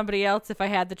picked somebody else if I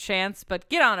had the chance, but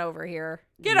get on over here.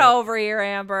 Get over here,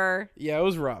 Amber. Yeah, it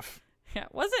was rough. Yeah,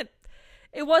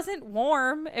 it wasn't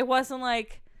warm. It wasn't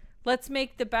like, let's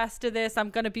make the best of this. I'm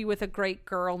going to be with a great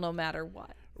girl no matter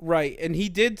what. Right, and he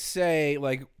did say,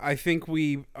 like, I think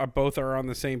we both are on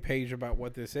the same page about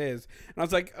what this is. And I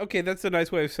was like, okay, that's a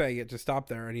nice way of saying it, to stop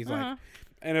there. And he's like,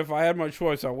 and if I had my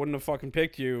choice, I wouldn't have fucking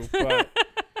picked you, but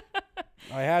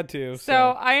I had to.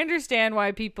 So I understand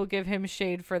why people give him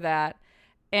shade for that.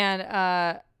 And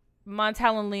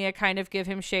Montel and Leah kind of give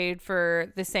him shade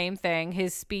for the same thing,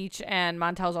 his speech. And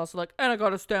Montel's also like, and I got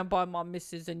to stand by my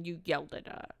missus, and you yelled at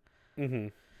her. Mm-hmm.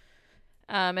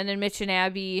 And then Mitch and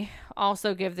Abby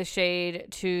also give the shade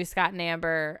to Scott and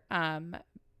Amber. And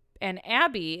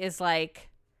Abby is like,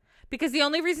 because the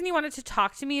only reason you wanted to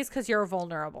talk to me is because you're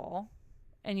vulnerable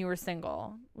and you were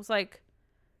single. It was like,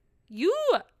 you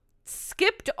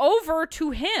skipped over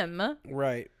to him.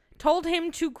 Right. Told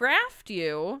him to graft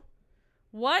you.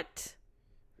 What?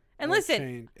 And What listen.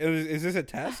 changed? Is this a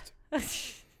test?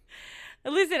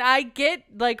 Listen, I get,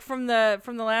 like, from the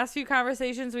last few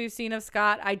conversations we've seen of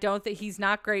Scott, I don't think he's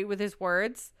not great with his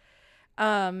words.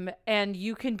 And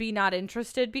you can be not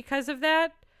interested because of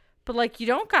that. But, like, you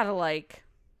don't gotta, like,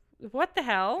 what the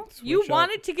hell? You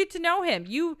wanted to get to know him.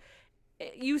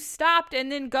 You stopped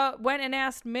and then went and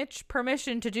asked Mitch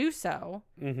permission to do so.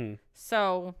 Mm-hmm.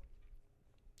 So,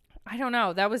 I don't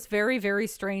know. That was very, very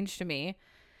strange to me.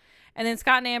 And then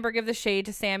Scott and Amber give the shade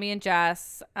to Sammy and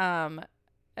Jess.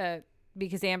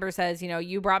 Because Amber says,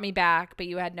 you brought me back, but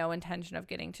you had no intention of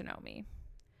getting to know me.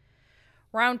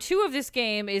 Round 2 of this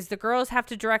game is the girls have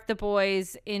to direct the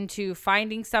boys into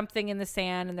finding something in the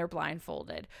sand, and they're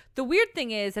blindfolded. The weird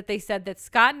thing is that they said that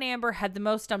Scott and Amber had the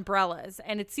most umbrellas,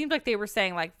 and it seemed like they were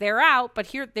saying, like, they're out, but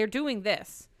here they're doing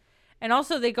this. And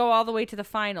also they go all the way to the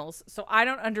finals. So I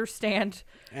don't understand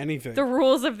anything, the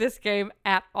rules of this game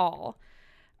at all.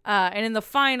 And in the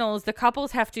finals, the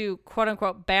couples have to, quote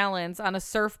unquote, balance on a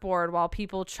surfboard while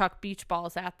people chuck beach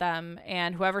balls at them.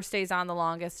 And whoever stays on the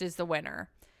longest is the winner.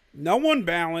 No one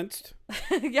balanced.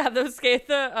 Yeah,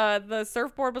 the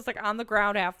surfboard was like on the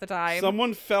ground half the time.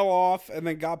 Someone fell off and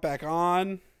then got back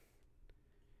on.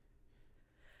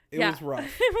 It was rough.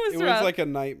 It was rough. Like a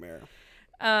nightmare.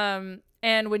 And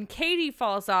when Katie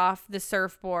falls off the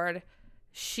surfboard,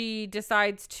 she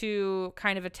decides to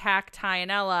kind of attack Ty and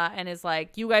Ella and is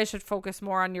like, you guys should focus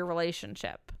more on your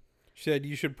relationship. She said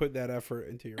you should put that effort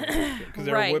into your relationship.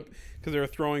 Because they're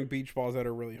throwing beach balls that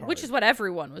are really hard. Which is what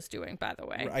everyone was doing, by the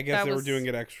way. I guess they were doing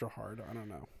it extra hard. I don't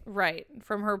know. Right.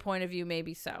 From her point of view,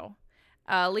 maybe so.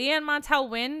 Leah and Montel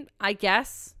win, I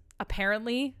guess.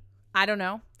 Apparently. I don't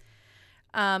know.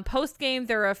 Post game,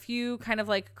 there are a few kind of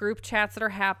like group chats that are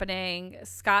happening.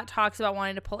 Scott talks about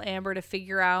wanting to pull Amber to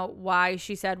figure out why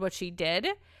she said what she did.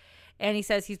 And he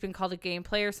says he's been called a game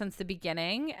player since the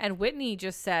beginning. And Whitney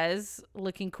just says,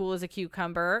 looking cool as a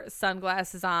cucumber,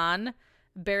 sunglasses on,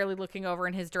 barely looking over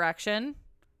in his direction.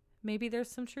 Maybe there's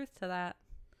some truth to that.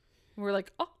 We're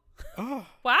like, oh,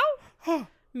 wow. Oh,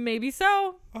 Maybe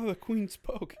so. oh, the queen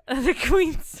spoke. The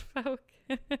queen spoke.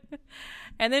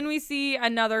 And then we see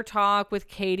another talk with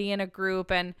Katie in a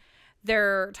group, and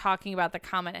they're talking about the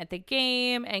comment at the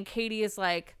game. And Katie is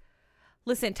like,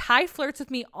 listen, Ty flirts with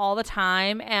me all the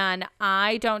time, and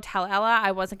I don't tell Ella.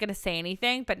 I wasn't going to say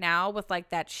anything, but now with like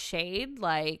that shade,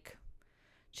 like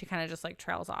she kind of just like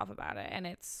trails off about it.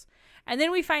 And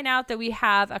then we find out that we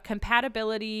have a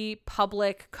compatibility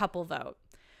public couple vote.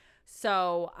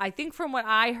 So I think from what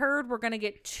I heard, we're going to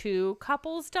get 2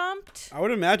 couples dumped. I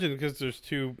would imagine because there's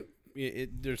two.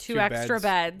 There's 2 extra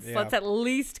beds. Yeah. Let's at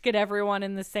least get everyone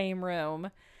in the same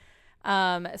room.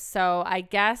 So I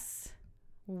guess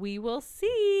we will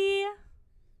see.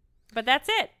 But that's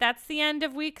it. That's the end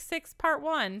of week 6, part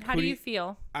 1. How do you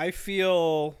feel? I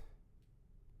feel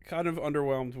kind of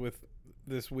underwhelmed with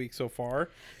this week so far.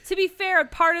 To be fair,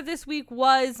 part of this week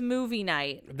was movie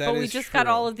night. But we just got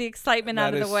all of the excitement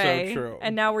out of the way. So true.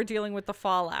 And now we're dealing with the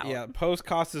fallout. Yeah,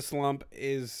 post-Costa slump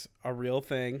is a real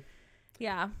thing.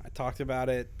 Yeah. I talked about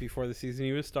it before the season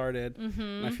even started. Mm-hmm.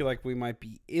 And I feel like we might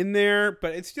be in there,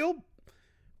 but it's still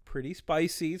pretty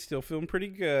spicy. It's still feeling pretty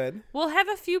good. We'll have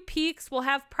a few peaks. We'll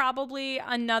have probably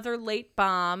another late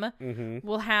bomb. Mm-hmm.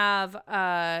 We'll have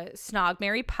Snog,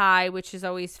 Marry, Pie, which is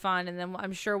always fun. And then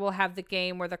I'm sure we'll have the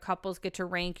game where the couples get to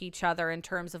rank each other in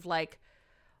terms of like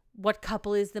what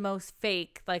couple is the most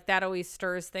fake. Like that always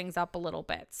stirs things up a little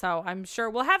bit. So I'm sure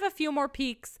we'll have a few more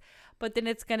peaks, but then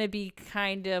it's going to be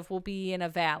we'll be in a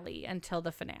valley until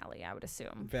the finale, I would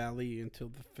assume. Valley until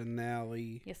the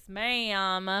finale. Yes,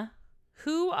 ma'am.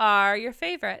 Who are your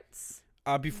favorites?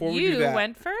 Before we do that, You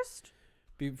went first?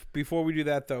 Before we do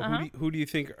that, though, Uh-huh. who do you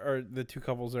think are the 2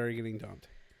 couples that are getting dumped?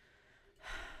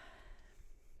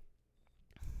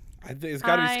 It's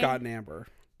got to be Scott and Amber.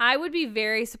 I would be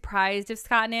very surprised if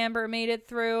Scott and Amber made it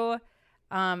through.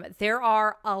 There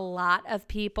are a lot of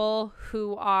people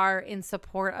who are in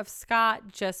support of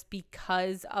Scott just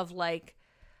because of like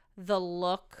the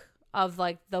look of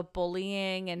like the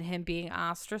bullying and him being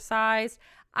ostracized.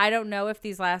 I don't know if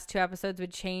these last 2 episodes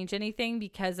would change anything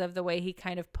because of the way he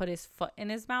kind of put his foot in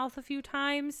his mouth a few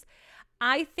times.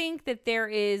 I think that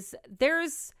there's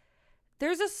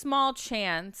a small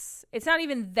chance. It's not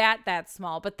even that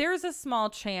small, but there's a small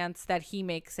chance that he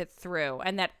makes it through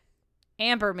and that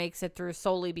Amber makes it through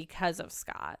solely because of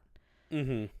Scott.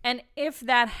 Mm-hmm. And if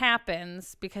that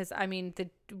happens, because I mean,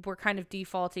 we're kind of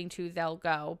defaulting to they'll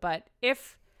go, but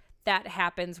if that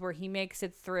happens where he makes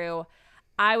it through,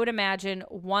 I would imagine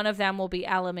one of them will be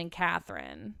Ellen and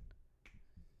Catherine.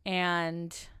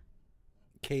 And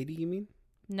Katie, you mean?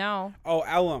 no. Oh,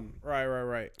 Ellen.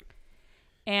 Right.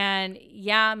 And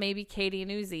yeah, maybe Katie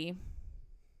and Uzi.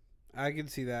 I can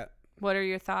see that. What are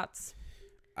your thoughts?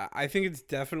 I think it's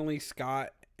definitely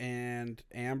Scott and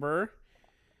Amber.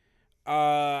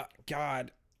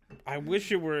 God, I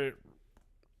wish it were.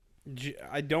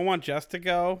 I don't want Jess to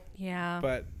go. Yeah,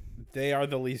 but they are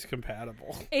the least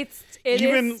compatible. It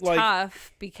Even, is like,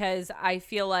 tough because I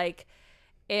feel like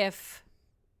if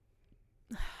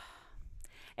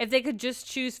they could just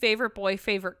choose favorite boy,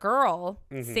 favorite girl,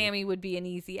 Mhm. Sammy would be an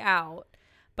easy out.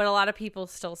 But a lot of people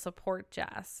still support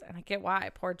Jess, and I get why,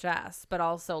 poor Jess. But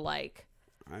also, like,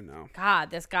 I know. God,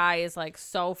 this guy is like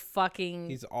so fucking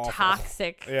He's awful.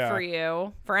 toxic Yeah. for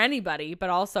you, for anybody, but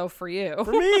also for you,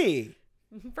 For me,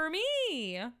 for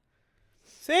me.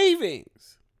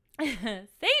 savings.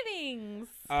 Savings.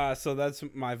 So that's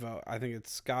my vote. I think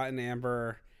it's Scott and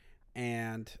Amber,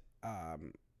 and no,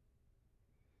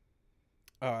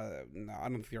 I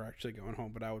don't think they're actually going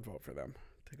home, but I would vote for them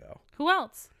to go. Who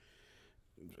else?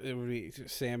 It would be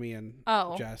Sammy and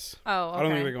Oh. Jess. Oh, okay. I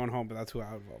don't think they're going home, but that's who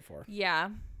I would vote for. Yeah.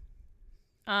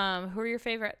 Who are your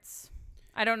favorites?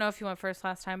 I don't know if you went first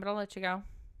last time, but I'll let you go.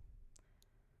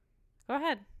 Go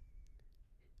ahead.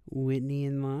 Whitney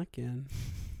and Locken.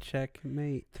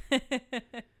 Checkmate.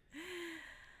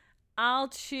 I'll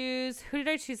choose. Who did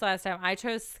I choose last time? I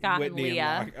chose Scott Whitney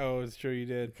and Leah. Oh, it's true you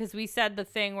did. Because we said the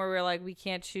thing where we're like, we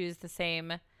can't choose the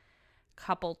same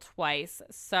couple twice.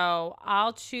 So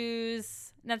I'll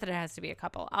choose, not that it has to be a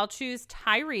couple. I'll choose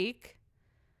Tyreek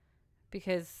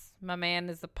because my man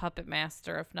is a puppet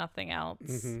master, if nothing else.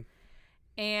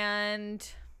 Mm-hmm.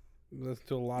 And Let's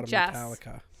do a lot of Jess.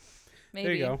 Metallica. maybe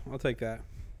There you go. I'll take that.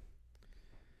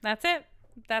 that's it.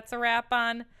 That's a wrap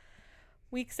on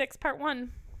week 6, part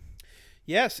 1.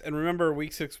 Yes, and remember,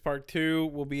 week 6, part 2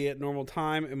 will be at normal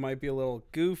time. It might be a little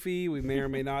goofy. We may or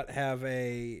may not have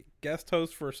a guest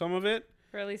host for some of it.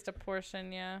 For at least a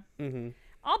portion, yeah. Mm-hmm.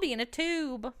 I'll be in a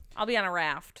tube. I'll be on a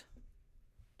raft.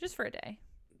 Just for a day.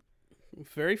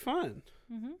 Very fun.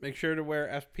 Mm-hmm. Make sure to wear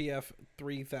SPF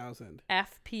 3000.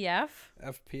 FPF?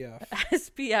 FPF.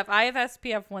 SPF. I have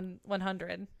SPF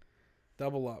 100.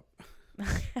 Double up.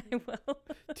 I will.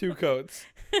 2 coats.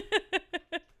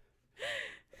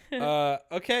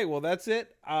 Okay, well, that's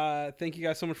it. Thank you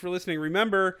guys so much for listening.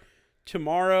 Remember,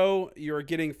 tomorrow you're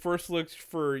getting first looks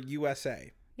for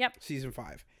USA. Yep. Season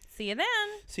 5. See you then.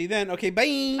 See you then. Okay,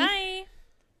 bye. Bye.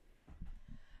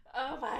 Oh, my.